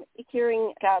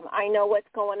hearing. I know what's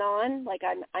going on. Like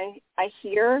I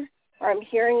hear, or I'm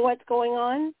hearing what's going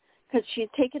on, because she's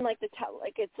taken like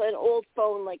like it's an old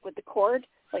phone, like with the cord,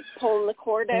 like pulling the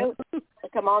cord out.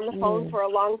 Like I'm on the phone for a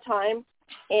long time,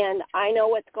 and I know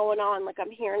what's going on. Like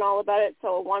I'm hearing all about it,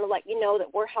 so I want to let you know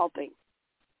that we're helping.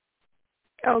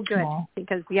 Oh, good.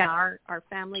 Because our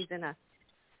family's in a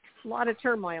lot of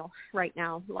turmoil right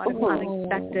now. A lot of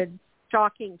unexpected,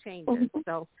 shocking changes.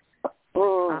 So,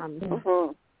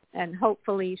 and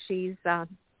hopefully she's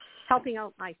helping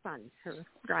out my sons, her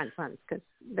grandsons, because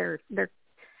they're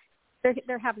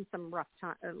having some rough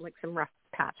time, like some rough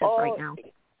patches right now.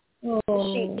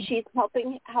 She's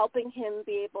helping him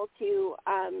be able to,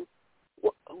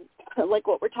 like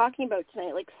what we're talking about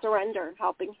tonight, like surrender,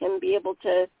 helping him be able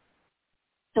to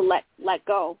let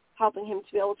go, helping him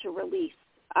to be able to release,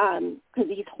 because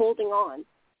he's holding on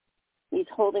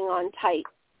tight.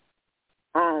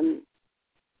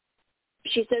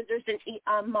 She says there's an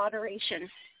moderation,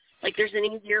 like there's an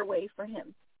easier way for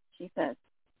him, she says.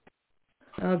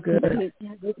 Oh, good.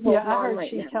 Yeah, I heard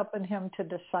she's helping him to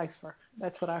decipher.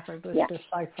 That's what I heard, was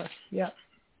decipher. Yeah.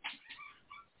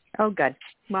 Oh, good.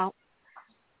 Well,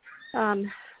 I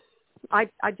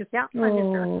just I miss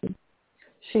her.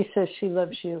 She says she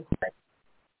loves you,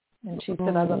 and she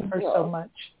said, I love her so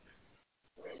much.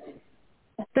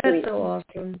 That's so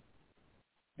awesome.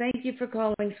 Thank you for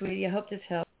calling, sweetie. I hope this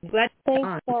helps. Glad you're on.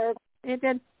 Thanks, Barb. It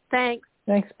did. Thanks.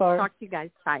 Thanks, Barb. Talk to you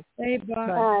guys. Bye. Hey,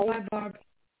 Barb. Bye, Barb.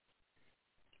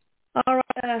 All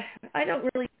right. I don't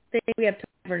really think we have time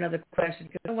for another question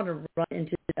because I want to run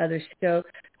into the other show.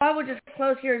 I will just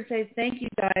close here and say thank you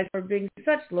guys for being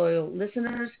such loyal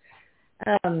listeners,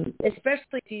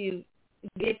 especially if you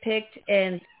get picked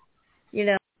and,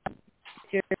 your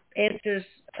answers,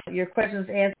 your questions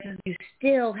answered, you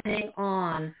still hang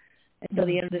on until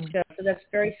the end of the show. So that's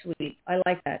very sweet. I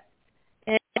like that.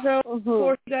 And so, of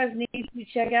course, you guys need to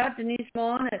check out Denise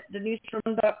Vaughn at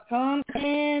DeniseVaughn.com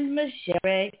and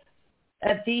Michelle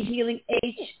at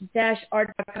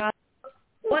TheHealingH-Art.com.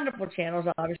 Wonderful channels,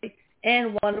 obviously,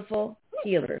 and wonderful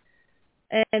healers.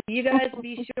 And you guys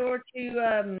be sure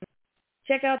to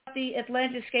check out the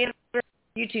Atlantis Scalar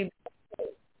YouTube.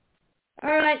 All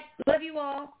right. Love you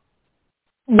all.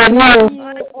 Love you.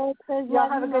 Y'all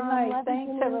have a good night.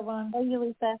 Thanks, everyone. Love you,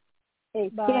 Lisa. Hey,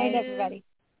 bye. Good night, everybody.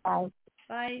 Bye.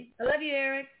 Bye. I love you,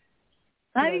 Eric.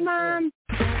 Love you, Mom.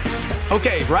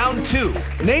 Okay, round 2.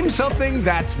 Name something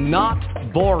that's not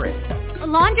boring. A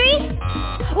laundry?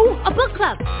 Ooh, a book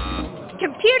club.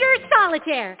 Computer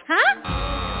solitaire, huh?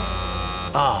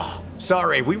 Ah,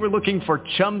 sorry, we were looking for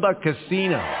Chumba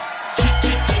Casino.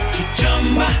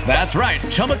 That's right,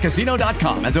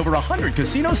 ChumbaCasino.com has over 100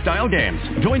 casino-style games.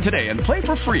 Join today and play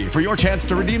for free for your chance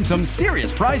to redeem some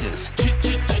serious prizes.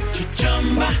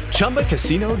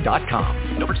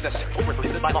 ChumbaCasino.com. No purchase necessary. Void where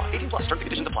prohibited by law. 18+ terms and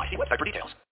conditions apply. See website for details.